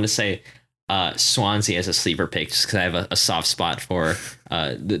also wanted to say Swansea as a sleeper pick just because I have a soft spot for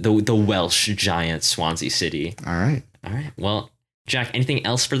the Welsh giant Swansea City. All right. Well, Jack, anything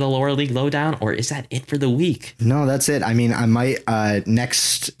else for the lower league lowdown, or is that it for the week? No, that's it. I mean, I might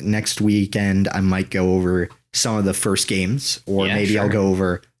next weekend I might go over some of the first games, or maybe sure. I'll go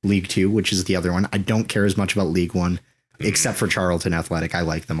over League 2, which is the other one. I don't care as much about League 1. Except for Charlton Athletic. I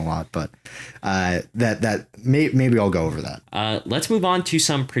like them a lot, but maybe I'll go over that. Let's move on to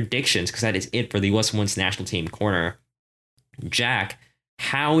some predictions, because that is it for the US Women's National Team Corner. Jack,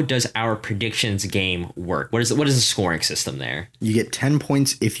 how does our predictions game work? What is the scoring system there? You get 10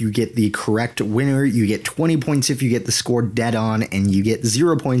 points if you get the correct winner. You get 20 points if you get the score dead on, and you get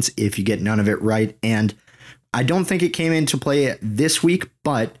 0 points if you get none of it right. And I don't think it came into play this week,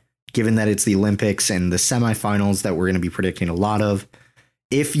 but given that it's the Olympics and the semifinals that we're going to be predicting a lot of,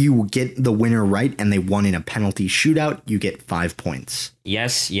 if you get the winner right and they won in a penalty shootout, you get 5 points.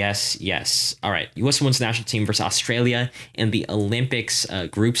 Yes. All right. U.S. Women's National Team versus Australia in the Olympics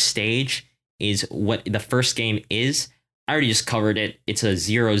group stage is what the first game is. I already just covered it. It's a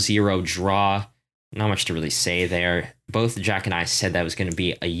 0-0 draw. Not much to really say there. Both Jack and I said that was going to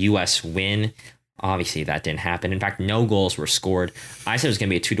be a U.S. win. Obviously, that didn't happen. In fact, no goals were scored. I said it was going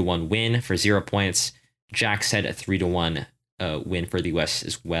to be a 2-1 win for 0 points. Jack said a 3-1 win for the U.S.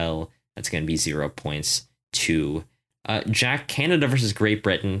 as well. That's going to be 0 points too. Jack, Canada versus Great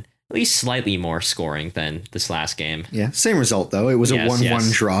Britain, at least slightly more scoring than this last game. Yeah, same result, though. It was a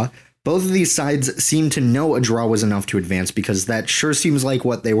 1-1 draw. Both of these sides seem to know a draw was enough to advance, because that sure seems like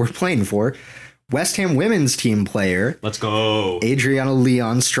what they were playing for. West Ham women's team player, let's go, Adriana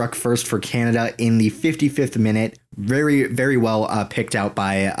Leon struck first for Canada in the 55th minute. Very, very well picked out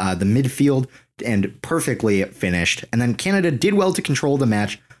by the midfield and perfectly finished. And then Canada did well to control the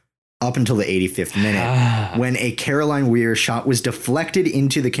match up until the 85th minute when a Caroline Weir shot was deflected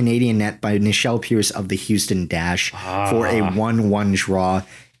into the Canadian net by Nichelle Pearce of the Houston Dash for a 1-1 draw.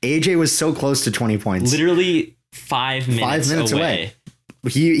 AJ was so close to 20 points. Literally 5 minutes away.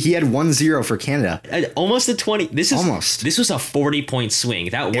 He had 1-0 for Canada. Almost a 20. This was a 40-point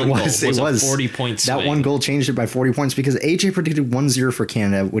swing. That one goal was a 40-point swing. That one goal changed it by 40 points because AJ predicted 1-0 for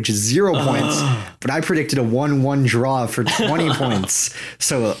Canada, which is 0 points. But I predicted a 1-1 draw for 20 points.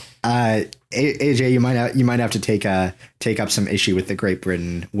 So AJ, you might have to take up some issue with the Great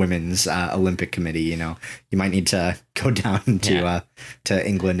Britain Women's Olympic Committee. You know, you might need to go down to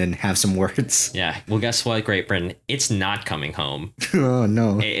England and have some words. Yeah. Well, guess what, Great Britain? It's not coming home. Oh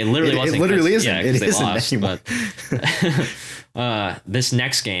no! It literally wasn't. It literally isn't. Yeah, it isn't lost, anymore. But this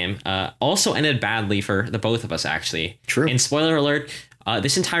next game also ended badly for the both of us. Actually, true. And spoiler alert: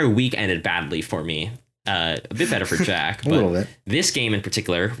 this entire week ended badly for me. A bit better for Jack, but a little bit. This game in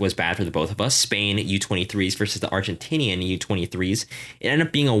particular was bad for the both of us. Spain U23s versus the Argentinian U23s. It ended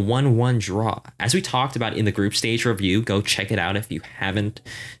up being a 1-1 draw. As we talked about in the group stage review, go check it out if you haven't.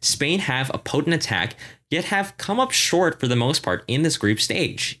 Spain have a potent attack, yet have come up short for the most part in this group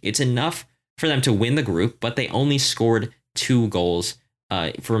stage. It's enough for them to win the group, but they only scored 2 goals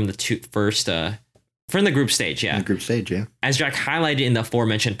from the group stage, yeah. In the group stage, yeah. As Jack highlighted in the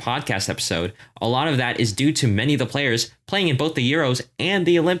aforementioned podcast episode, a lot of that is due to many of the players playing in both the Euros and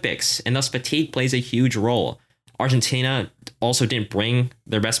the Olympics, and thus fatigue plays a huge role. Argentina also didn't bring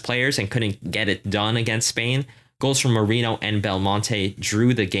their best players and couldn't get it done against Spain. Goals from Marino and Belmonte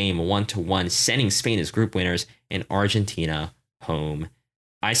drew the game 1-1, sending Spain as group winners and Argentina home.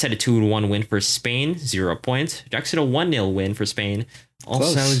 I said a 2-1 win for Spain, 0 points. Jack said a 1-0 win for Spain,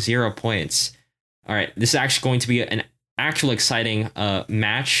 also close. 0 points. All right, this is actually going to be an actual exciting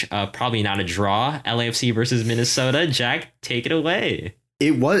match. Probably not a draw. LAFC versus Minnesota. Jack, take it away.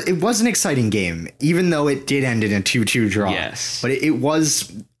 It was an exciting game, even though it did end in a 2-2 draw. Yes. But it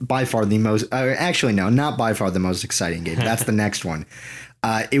was by far the most... actually, no, not by far the most exciting game. That's the next one.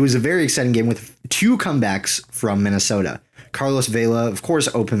 It was a very exciting game with 2 comebacks from Minnesota. Carlos Vela, of course,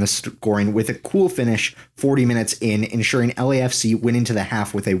 opened the scoring with a cool finish 40 minutes in, ensuring LAFC went into the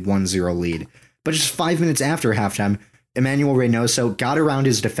half with a 1-0 lead. But just 5 minutes after halftime, Emmanuel Reynoso got around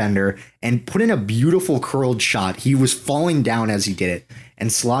his defender and put in a beautiful curled shot. He was falling down as he did it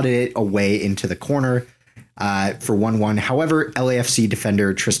and slotted it away into the corner for 1-1. However, LAFC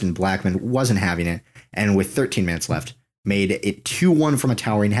defender Tristan Blackman wasn't having it, and with 13 minutes left, made it 2-1 from a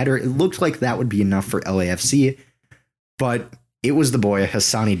towering header. It looked like that would be enough for LAFC, but it was the boy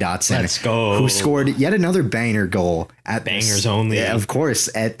Hassani Dotson. Let's go. Who scored yet another banger goal at bangers only. Yeah, of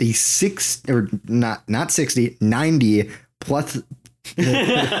course, at the 90 plus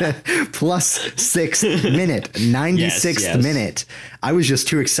plus 6th minute, 96th minute. I was just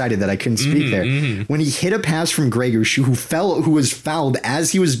too excited that I couldn't speak there. When he hit a pass from Grealish, who was fouled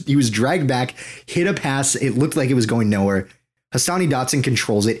as he was dragged back, hit a pass. It looked like it was going nowhere. Hassani Dotson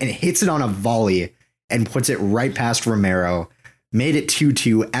controls it and hits it on a volley and puts it right past Romero. Made it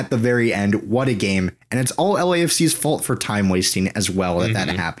 2-2 at the very end. What a game. And it's all LAFC's fault for time wasting as well that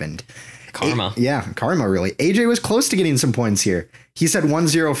happened. Karma. Karma, really. AJ was close to getting some points here. He said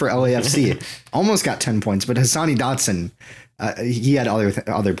 1-0 for LAFC. Almost got 10 points, but Hassani Dotson, he had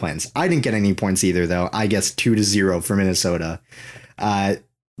other plans. I didn't get any points either, though. I guess 2-0 for Minnesota.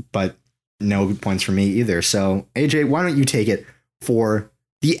 But no points for me either. So, AJ, why don't you take it for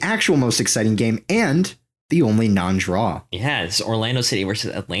the actual most exciting game and the only non-draw? Yeah, it's Orlando City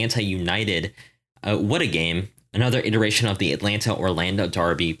versus Atlanta United. What a game. Another iteration of the Atlanta-Orlando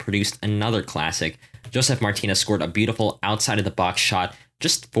derby produced another classic. Josef Martinez scored a beautiful outside-of-the-box shot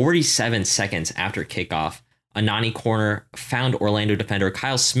just 47 seconds after kickoff. A Nani corner found Orlando defender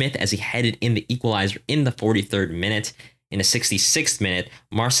Kyle Smith as he headed in the equalizer in the 43rd minute. In the 66th minute,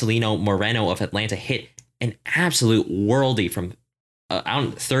 Marcelino Moreno of Atlanta hit an absolute worldie from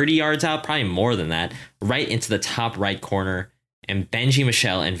 30 yards out, probably more than that, right into the top right corner. And Benji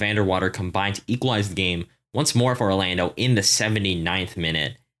Michel and Van der Water combined to equalize the game once more for Orlando in the 79th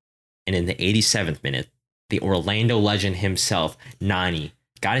minute. And in the 87th minute, the Orlando legend himself, Nani,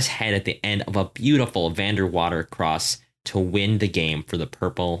 got his head at the end of a beautiful Van der Water cross to win the game for the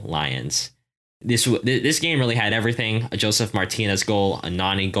Purple Lions. This game really had everything: a Josef Martinez goal, a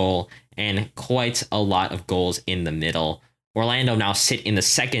Nani goal, and quite a lot of goals in the middle. Orlando now sit in the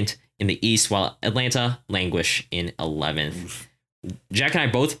second in the East, while Atlanta languish in 11th. Jack and I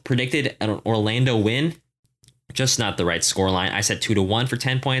both predicted an Orlando win, just not the right scoreline. I said 2-1 for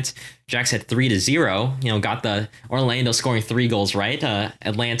 10 points. Jack said 3-0. Got the Orlando scoring 3 goals right.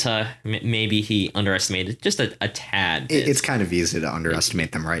 Atlanta, maybe he underestimated just a tad bit. It's kind of easy to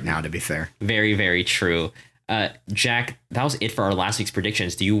underestimate them right now, to be fair. Very, very true. Jack, that was it for our last week's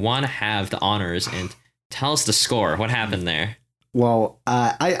predictions. Do you want to have the honors and tell us the score? What happened there? Well,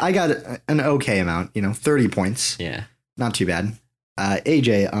 I got an okay amount, 30 points. Yeah. Not too bad.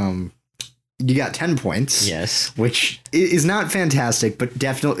 AJ, you got 10 points. Yes. Which is not fantastic, but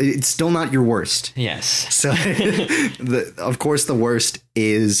definitely it's still not your worst. Yes. So, of course, the worst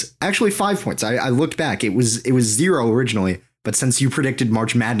is actually 5 points. I looked back. It was 0 originally. But since you predicted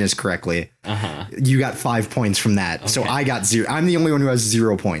March Madness correctly, you got 5 points from that. Okay. So I got 0. I'm the only one who has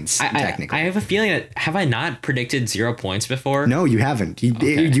 0 points, technically. I have a feeling that, have I not predicted 0 points before? No, you haven't.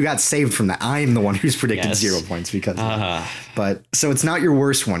 You got saved from that. I'm the one who's predicted 0 points because of that. But so it's not your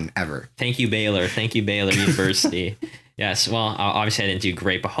worst one ever. Thank you, Baylor. Thank you, Baylor University. Yes, well, obviously I didn't do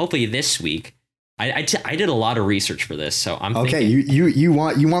great, but hopefully this week, I did a lot of research for this, so I'm thinking. Okay, you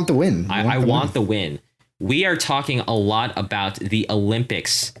want the win. I want the win. We are talking a lot about the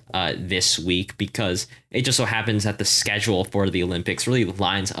Olympics this week because it just so happens that the schedule for the Olympics really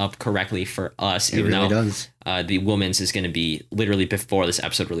lines up correctly for us. It really does. The women's is going to be literally before this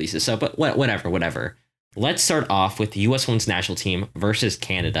episode releases. So, but whatever. Let's start off with the U.S. women's national team versus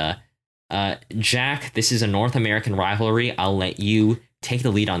Canada. Jack, this is a North American rivalry. I'll let you take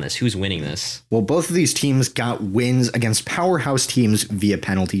the lead on this. Who's winning this? Well, both of these teams got wins against powerhouse teams via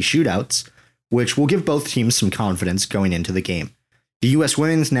penalty shootouts, which will give both teams some confidence going into the game. The U.S.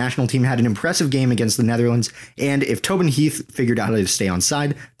 women's national team had an impressive game against the Netherlands, and if Tobin Heath figured out how to stay on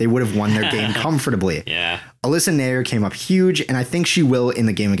side, they would have won their game comfortably. Yeah. Alyssa Nair came up huge, and I think she will in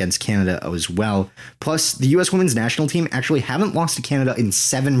the game against Canada as well. Plus, the U.S. women's national team actually haven't lost to Canada in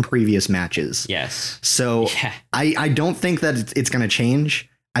 7 previous matches. Yes. So I don't think that it's going to change.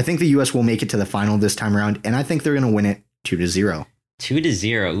 I think the U.S. will make it to the final this time around, and I think they're going to win it 2-0.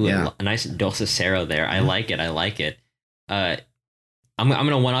 2-0. Ooh, yeah. A nice Dos Cero there. I like it. I'm going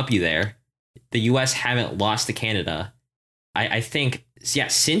to one up you there. The U.S. haven't lost to Canada. I think,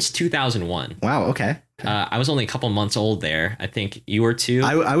 since 2001. Wow. Okay. I was only a couple months old there. I think you were too.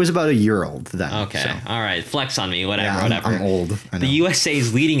 I was about a year old then. Okay. So. All right. Flex on me. Whatever. Yeah, I'm old. The USA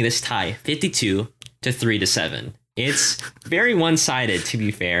is leading this tie 52-3-7. It's very one-sided, to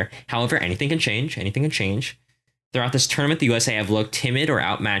be fair. However, anything can change. Throughout this tournament, the USA have looked timid or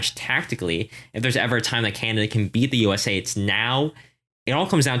outmatched tactically. If there's ever a time that Canada can beat the USA, it's now. It all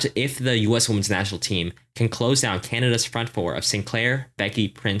comes down to if the U.S. women's national team can close down Canada's front four of Sinclair, Becky,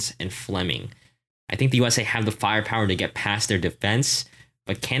 Prince, and Fleming. I think the USA have the firepower to get past their defense,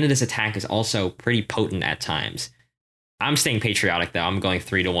 but Canada's attack is also pretty potent at times. I'm staying patriotic, though. I'm going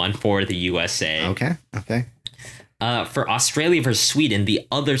 3-1 for the USA. Okay. For Australia versus Sweden, the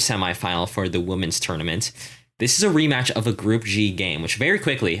other semifinal for the women's tournament, this is a rematch of a Group G game, which very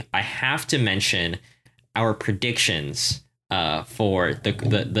quickly, I have to mention our predictions for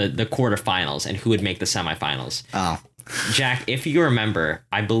the quarterfinals and who would make the semifinals. Oh. Jack, if you remember,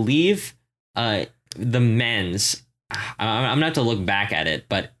 I believe the men's, I'm going to have to look back at it,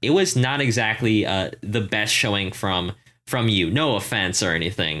 but it was not exactly the best showing from you. No offense or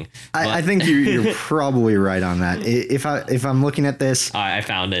anything. I think you're probably right on that. If I'm looking at this, I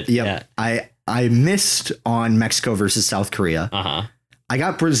found it. Yep. Yeah. I missed on Mexico versus South Korea. I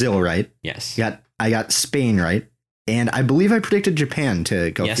got Brazil right. Yes. I got Spain right. And I believe I predicted Japan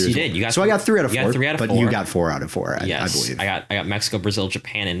to go through. Yes, you did. So I got 3 out of 4. But you got 4 out of 4, yes, I believe. I got Mexico, Brazil,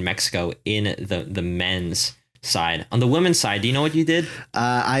 Japan, and Mexico in the men's side. On the women's side, do you know what you did?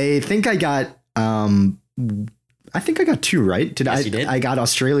 I think I got 2 right. Yes, you did. I got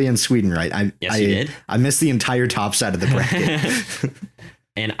Australia and Sweden right. You did. I missed the entire top side of the bracket.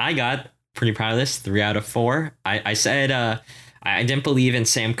 And I got, pretty proud of this, 3 out of 4. I said I didn't believe in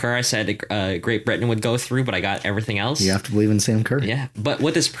Sam Kerr. I said Great Britain would go through, but I got everything else. You have to believe in Sam Kerr. Yeah. But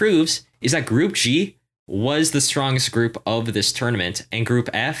what this proves is that Group G was the strongest group of this tournament, and Group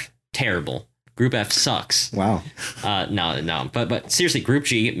F, terrible. Group F sucks. Wow. No. But seriously, Group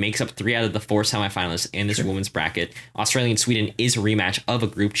G makes up 3 out of the 4 semifinalists in this women's bracket. Australia and Sweden is a rematch of a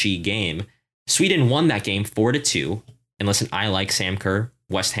Group G game. Sweden won that game 4-2. And listen, I like Sam Kerr.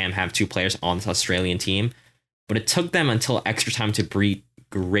 West Ham have 2 players on this Australian team. But it took them until extra time to beat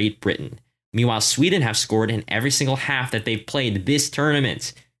Great Britain. Meanwhile, Sweden have scored in every single half that they've played this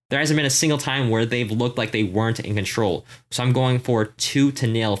tournament. There hasn't been a single time where they've looked like they weren't in control. So I'm going for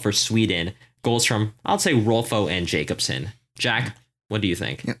 2-0 for Sweden. Goals from, I'll say, Rolfo and Jacobson. Jack, what do you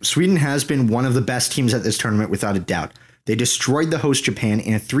think? Yeah, Sweden has been one of the best teams at this tournament without a doubt. They destroyed the host Japan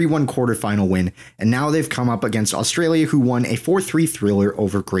in a 3-1 quarterfinal win, and now they've come up against Australia, who won a 4-3 thriller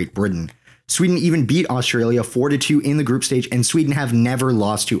over Great Britain. Sweden even beat Australia 4-2 in the group stage, and Sweden have never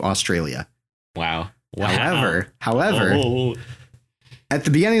lost to Australia. Wow. However, at the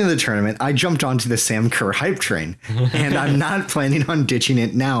beginning of the tournament, I jumped onto the Sam Kerr hype train, and I'm not planning on ditching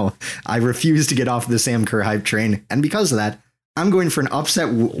it now. I refuse to get off the Sam Kerr hype train, and because of that, I'm going for an upset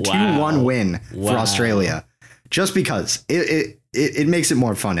 2-1 win for Australia, just because it makes it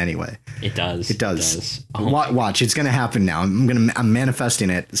more fun anyway. It does. Oh, watch, it's going to happen now. I'm manifesting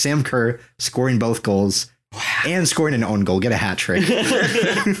it. Sam Kerr scoring both goals and scoring an own goal. Get a hat trick.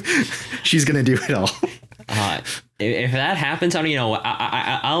 She's going to do it all. If that happens, I don't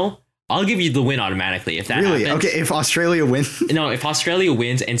know. I'll give you the win automatically if that really happens. Okay. If Australia wins, if Australia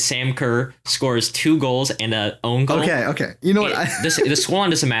wins and Sam Kerr scores 2 goals and an own goal. Okay. You know what? The scoreline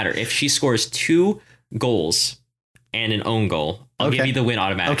doesn't matter. If she scores 2 goals and an own goal, I'll give you the win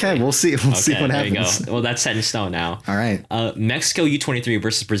automatically. Okay, we'll see. We'll see what happens. There you go. Well, that's set in stone now. All right. Mexico U23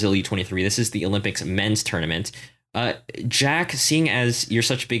 versus Brazil U23. This is the Olympics men's tournament. Jack, seeing as you're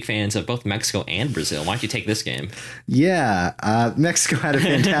such big fans of both Mexico and Brazil, why don't you take this game? Yeah, Mexico had a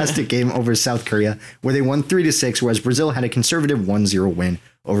fantastic game over South Korea, where they won 3-6, whereas Brazil had a conservative 1-0 win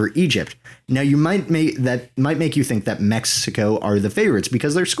over Egypt. Now, you might make you think that Mexico are the favorites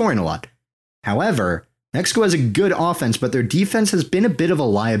because they're scoring a lot. However, Mexico has a good offense, but their defense has been a bit of a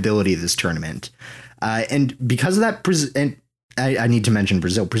liability this tournament. And because of that, I need to mention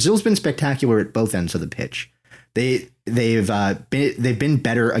Brazil. Brazil's been spectacular at both ends of the pitch. They've been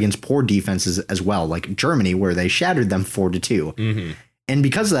better against poor defenses as well, like Germany, where they shattered them 4-2. Mm-hmm. And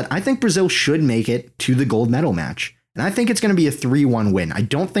because of that, I think Brazil should make it to the gold medal match. And I think it's going to be a 3-1 win. I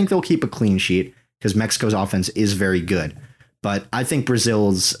don't think they'll keep a clean sheet because Mexico's offense is very good. But I think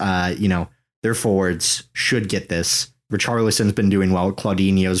Brazil's, their forwards should get this. Richarlison's been doing well.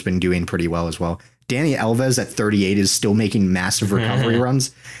 Claudinho's been doing pretty well as well. Dani Alves at 38 is still making massive recovery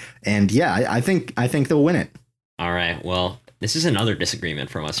runs. And yeah, I think they'll win it. All right. Well, this is another disagreement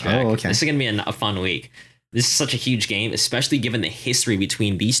from us, Jack. Oh, okay. This is going to be a fun week. This is such a huge game, especially given the history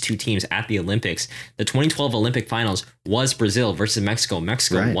between these two teams at the Olympics. The 2012 Olympic finals was Brazil versus Mexico.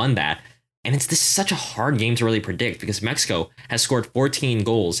 Mexico won that. And this is such a hard game to really predict because Mexico has scored 14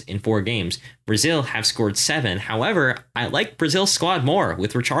 goals in 4 games. Brazil have scored 7. However, I like Brazil's squad more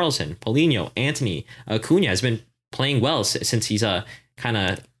with Richarlison, Paulinho, Antony. Acuna has been playing well since he's kind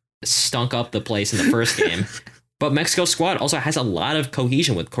of stunk up the place in the first game. But Mexico's squad also has a lot of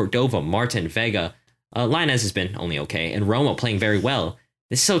cohesion with Cordova, Martin, Vega. Lainez has been only okay, and Romo playing very well.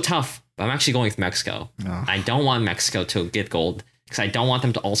 This is so tough, but I'm actually going with Mexico. Oh. I don't want Mexico to get gold because I don't want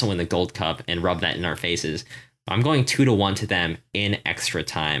them to also win the Gold Cup and rub that in our faces. I'm going 2-1 to them in extra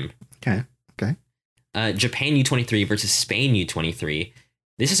time. Okay. Japan U23 versus Spain U23.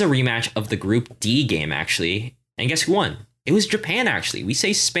 This is a rematch of the Group D game, actually. And guess who won? It was Japan, actually. We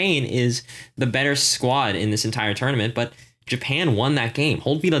say Spain is the better squad in this entire tournament, but Japan won that game.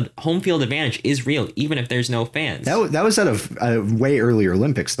 Home field advantage is real, even if there's no fans. That was at a way earlier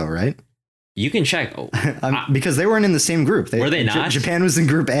Olympics, though, right? You can check. Because they weren't in the same group. Were they not? Japan was in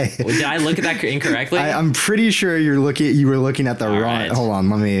Group A. Did I look at that incorrectly? I'm pretty sure you were looking at the wrong. Right. Hold on,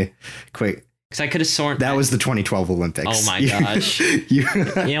 let me quick. Because I could have sworn that was the 2012 Olympics. Oh my gosh! You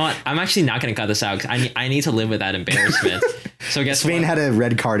know what? I'm actually not going to cut this out because I need to live with that embarrassment. So guess Spain what? had a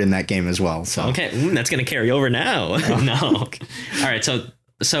red card in that game as well. So okay, that's going to carry over now. No. All right.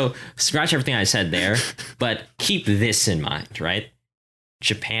 So scratch everything I said there, but keep this in mind, right?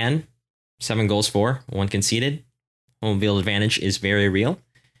 Japan, 7 goals for, 1 conceded. Home field advantage is very real.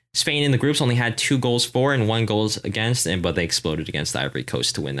 Spain in the groups only had 2 goals for and 1 goals against, but they exploded against the Ivory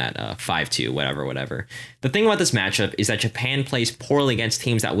Coast to win that 5-2, whatever. The thing about this matchup is that Japan plays poorly against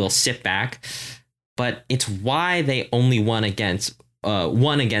teams that will sit back, but it's why they only won against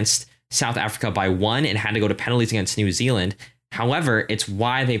South Africa by 1 and had to go to penalties against New Zealand. However, it's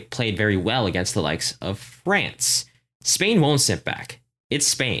why they played very well against the likes of France. Spain won't sit back. It's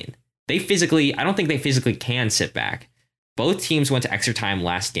Spain. I don't think they physically can sit back. Both teams went to extra time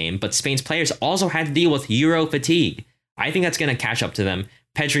last game, but Spain's players also had to deal with Euro fatigue. I think that's going to catch up to them.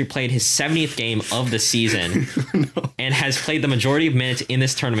 Pedri played his 70th game of the season and has played the majority of minutes in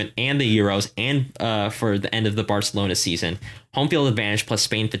this tournament and the Euros and for the end of the Barcelona season. Home field advantage plus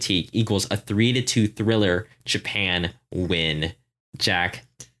Spain fatigue equals a 3-2 thriller Japan win. Jack,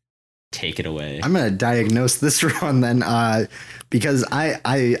 take it away. I'm going to diagnose this run then because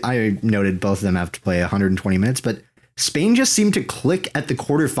I noted both of them have to play 120 minutes, but Spain just seemed to click at the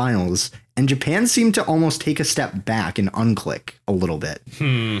quarterfinals, and Japan seemed to almost take a step back and unclick a little bit.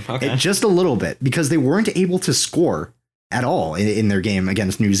 Okay. Just a little bit, because they weren't able to score at all in their game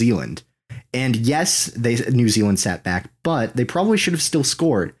against New Zealand. And yes, New Zealand sat back, but they probably should have still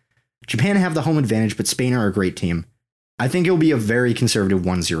scored. Japan have the home advantage, but Spain are a great team. I think it'll be a very conservative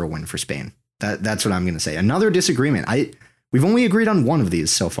 1-0 win for Spain. That's what I'm going to say. Another disagreement. We've only agreed on one of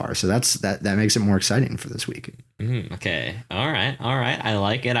these so far, so that makes it more exciting for this week. Okay. All right. I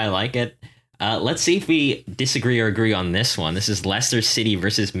like it. Let's see if we disagree or agree on this one. This is Leicester City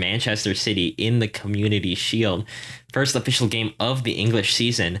versus Manchester City in the Community Shield. First official game of the English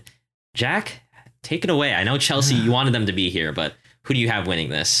season. Jack, take it away. I know Chelsea, you wanted them to be here, but who do you have winning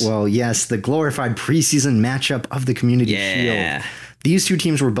this? Well, yes, the glorified preseason matchup of the Community Shield. These two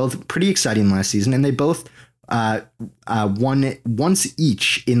teams were both pretty exciting last season, and they both won once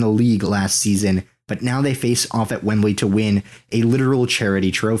each in the league last season, but now they face off at Wembley to win a literal charity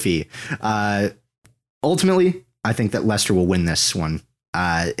trophy. Ultimately, I think that Leicester will win this one,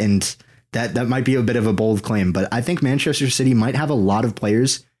 and that might be a bit of a bold claim, but I think Manchester City might have a lot of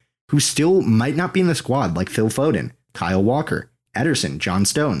players who still might not be in the squad, like Phil Foden, Kyle Walker, Ederson, John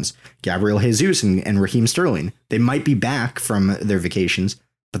Stones, Gabriel Jesus, and Raheem Sterling. They might be back from their vacations,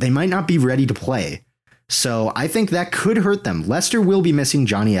 but they might not be ready to play. So I think that could hurt them. Leicester will be missing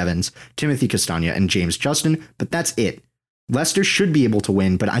Johnny Evans, Timothy Castagna, and James Justin, but that's it. Leicester should be able to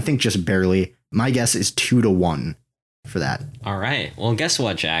win, but I think just barely. My guess is 2-1 for that. All right. Well, guess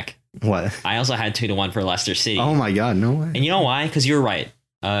what, Jack? What? I also had 2-1 for Leicester City. Oh my God, no way. And you know why? Because you're right.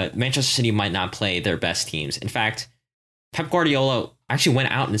 Manchester City might not play their best teams. In fact, Pep Guardiola actually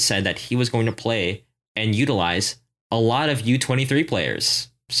went out and said that he was going to play and utilize a lot of U23 players.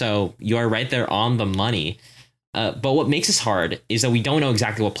 So you are right there on the money. But what makes this hard is that we don't know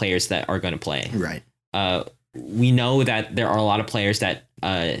exactly what players that are going to play. Right. We know that there are a lot of players that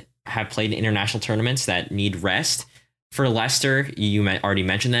have played in international tournaments that need rest. For Leicester, you already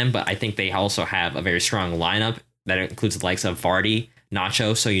mentioned them, but I think they also have a very strong lineup that includes the likes of Vardy,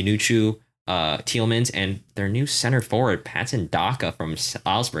 Nacho, Soyuncu, Tielemans, and their new center forward, Patson Daka from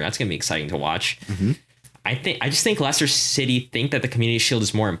Salzburg. That's going to be exciting to watch. Mm-hmm. I just think Leicester City think that the Community Shield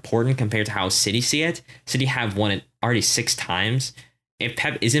is more important compared to how City see it. City have won it already 6 times. If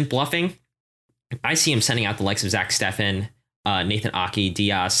Pep isn't bluffing, I see him sending out the likes of Zach Steffen, Nathan Aki,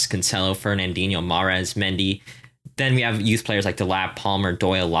 Diaz, Cancelo, Fernandinho, Mahrez, Mendy. Then we have youth players like Delap, Palmer,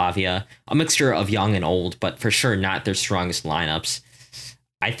 Doyle, Lavia, a mixture of young and old, but for sure not their strongest lineups.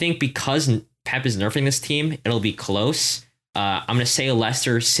 I think because Pep is nerfing this team, it'll be close. I'm going to say a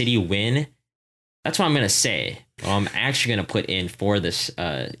Leicester City win. that's what I'm going to say. I'm actually going to put in for this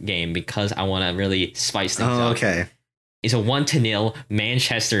game because I want to really spice things up. Okay. It's a 1-0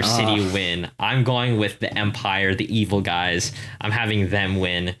 Manchester City win. I'm going with the Empire, the evil guys. I'm having them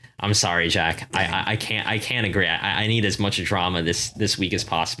win. I'm sorry, Jack. I can't agree. I need as much drama this week as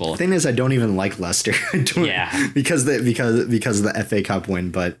possible. The thing is, I don't even like Leicester. because of the FA Cup win.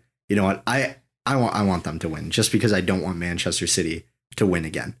 But you know what? I want them to win just because I don't want Manchester City to win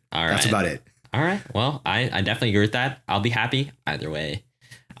again. All right. That's about it. All right. Well, I definitely agree with that. I'll be happy either way.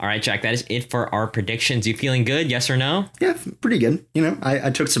 All right, Jack, that is it for our predictions. You feeling good? Yes or no? Yeah, pretty good. You know,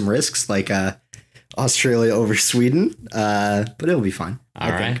 I took some risks like Australia over Sweden, but it'll be fine.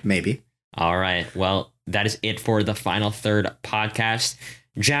 I think, maybe. All right. Well, that is it for the Final Third podcast.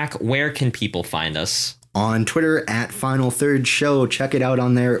 Jack, where can people find us? On Twitter at Final Third Show. Check it out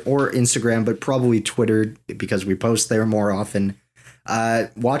on there, or Instagram, but probably Twitter because we post there more often.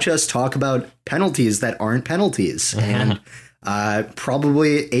 Watch us talk about penalties that aren't penalties. And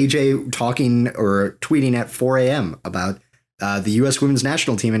probably AJ talking or tweeting at 4 a.m. about the U.S. women's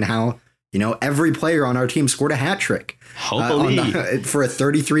national team and how, you know, every player on our team scored a hat trick for a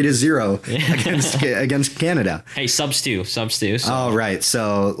 33-0 against Canada. Hey, subs two. So. Oh, right.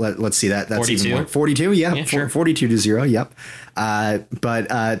 So let's see that. That's 42. Even more. 42. Yeah. Sure. 42-0. Yep.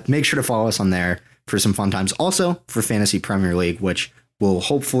 But make sure to follow us on there for some fun times. Also for Fantasy Premier League, which we'll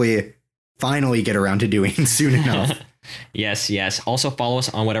hopefully finally get around to doing soon enough. Yes. Also follow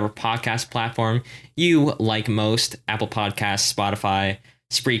us on whatever podcast platform you like most. Apple Podcasts, Spotify,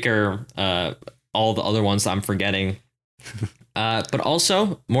 Spreaker, all the other ones that I'm forgetting. But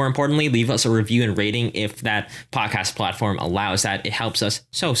also, more importantly, leave us a review and rating if that podcast platform allows that. It helps us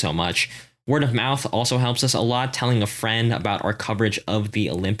so much. Word of mouth also helps us a lot. Telling a friend about our coverage of the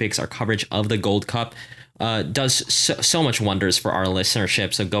Olympics, our coverage of the Gold Cup, does so much wonders for our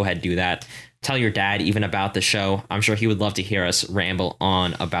listenership. So go ahead, do that. Tell your dad even about the show. I'm sure he would love to hear us ramble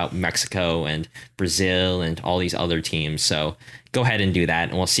on about Mexico and Brazil and all these other teams. So go ahead and do that.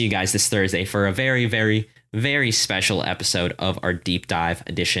 And we'll see you guys this Thursday for a very, very, very special episode of our deep dive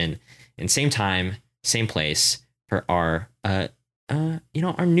edition. And same time, same place for our, our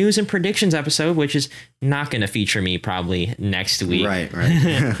news and predictions episode, which is not going to feature me probably next week. Right.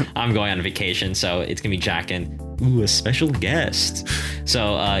 I'm going on vacation, so it's going to be Jack and a special guest.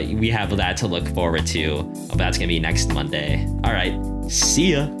 So we have that to look forward to. That's going to be next Monday. All right.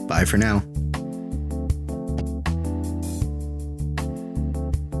 See ya. Bye for now.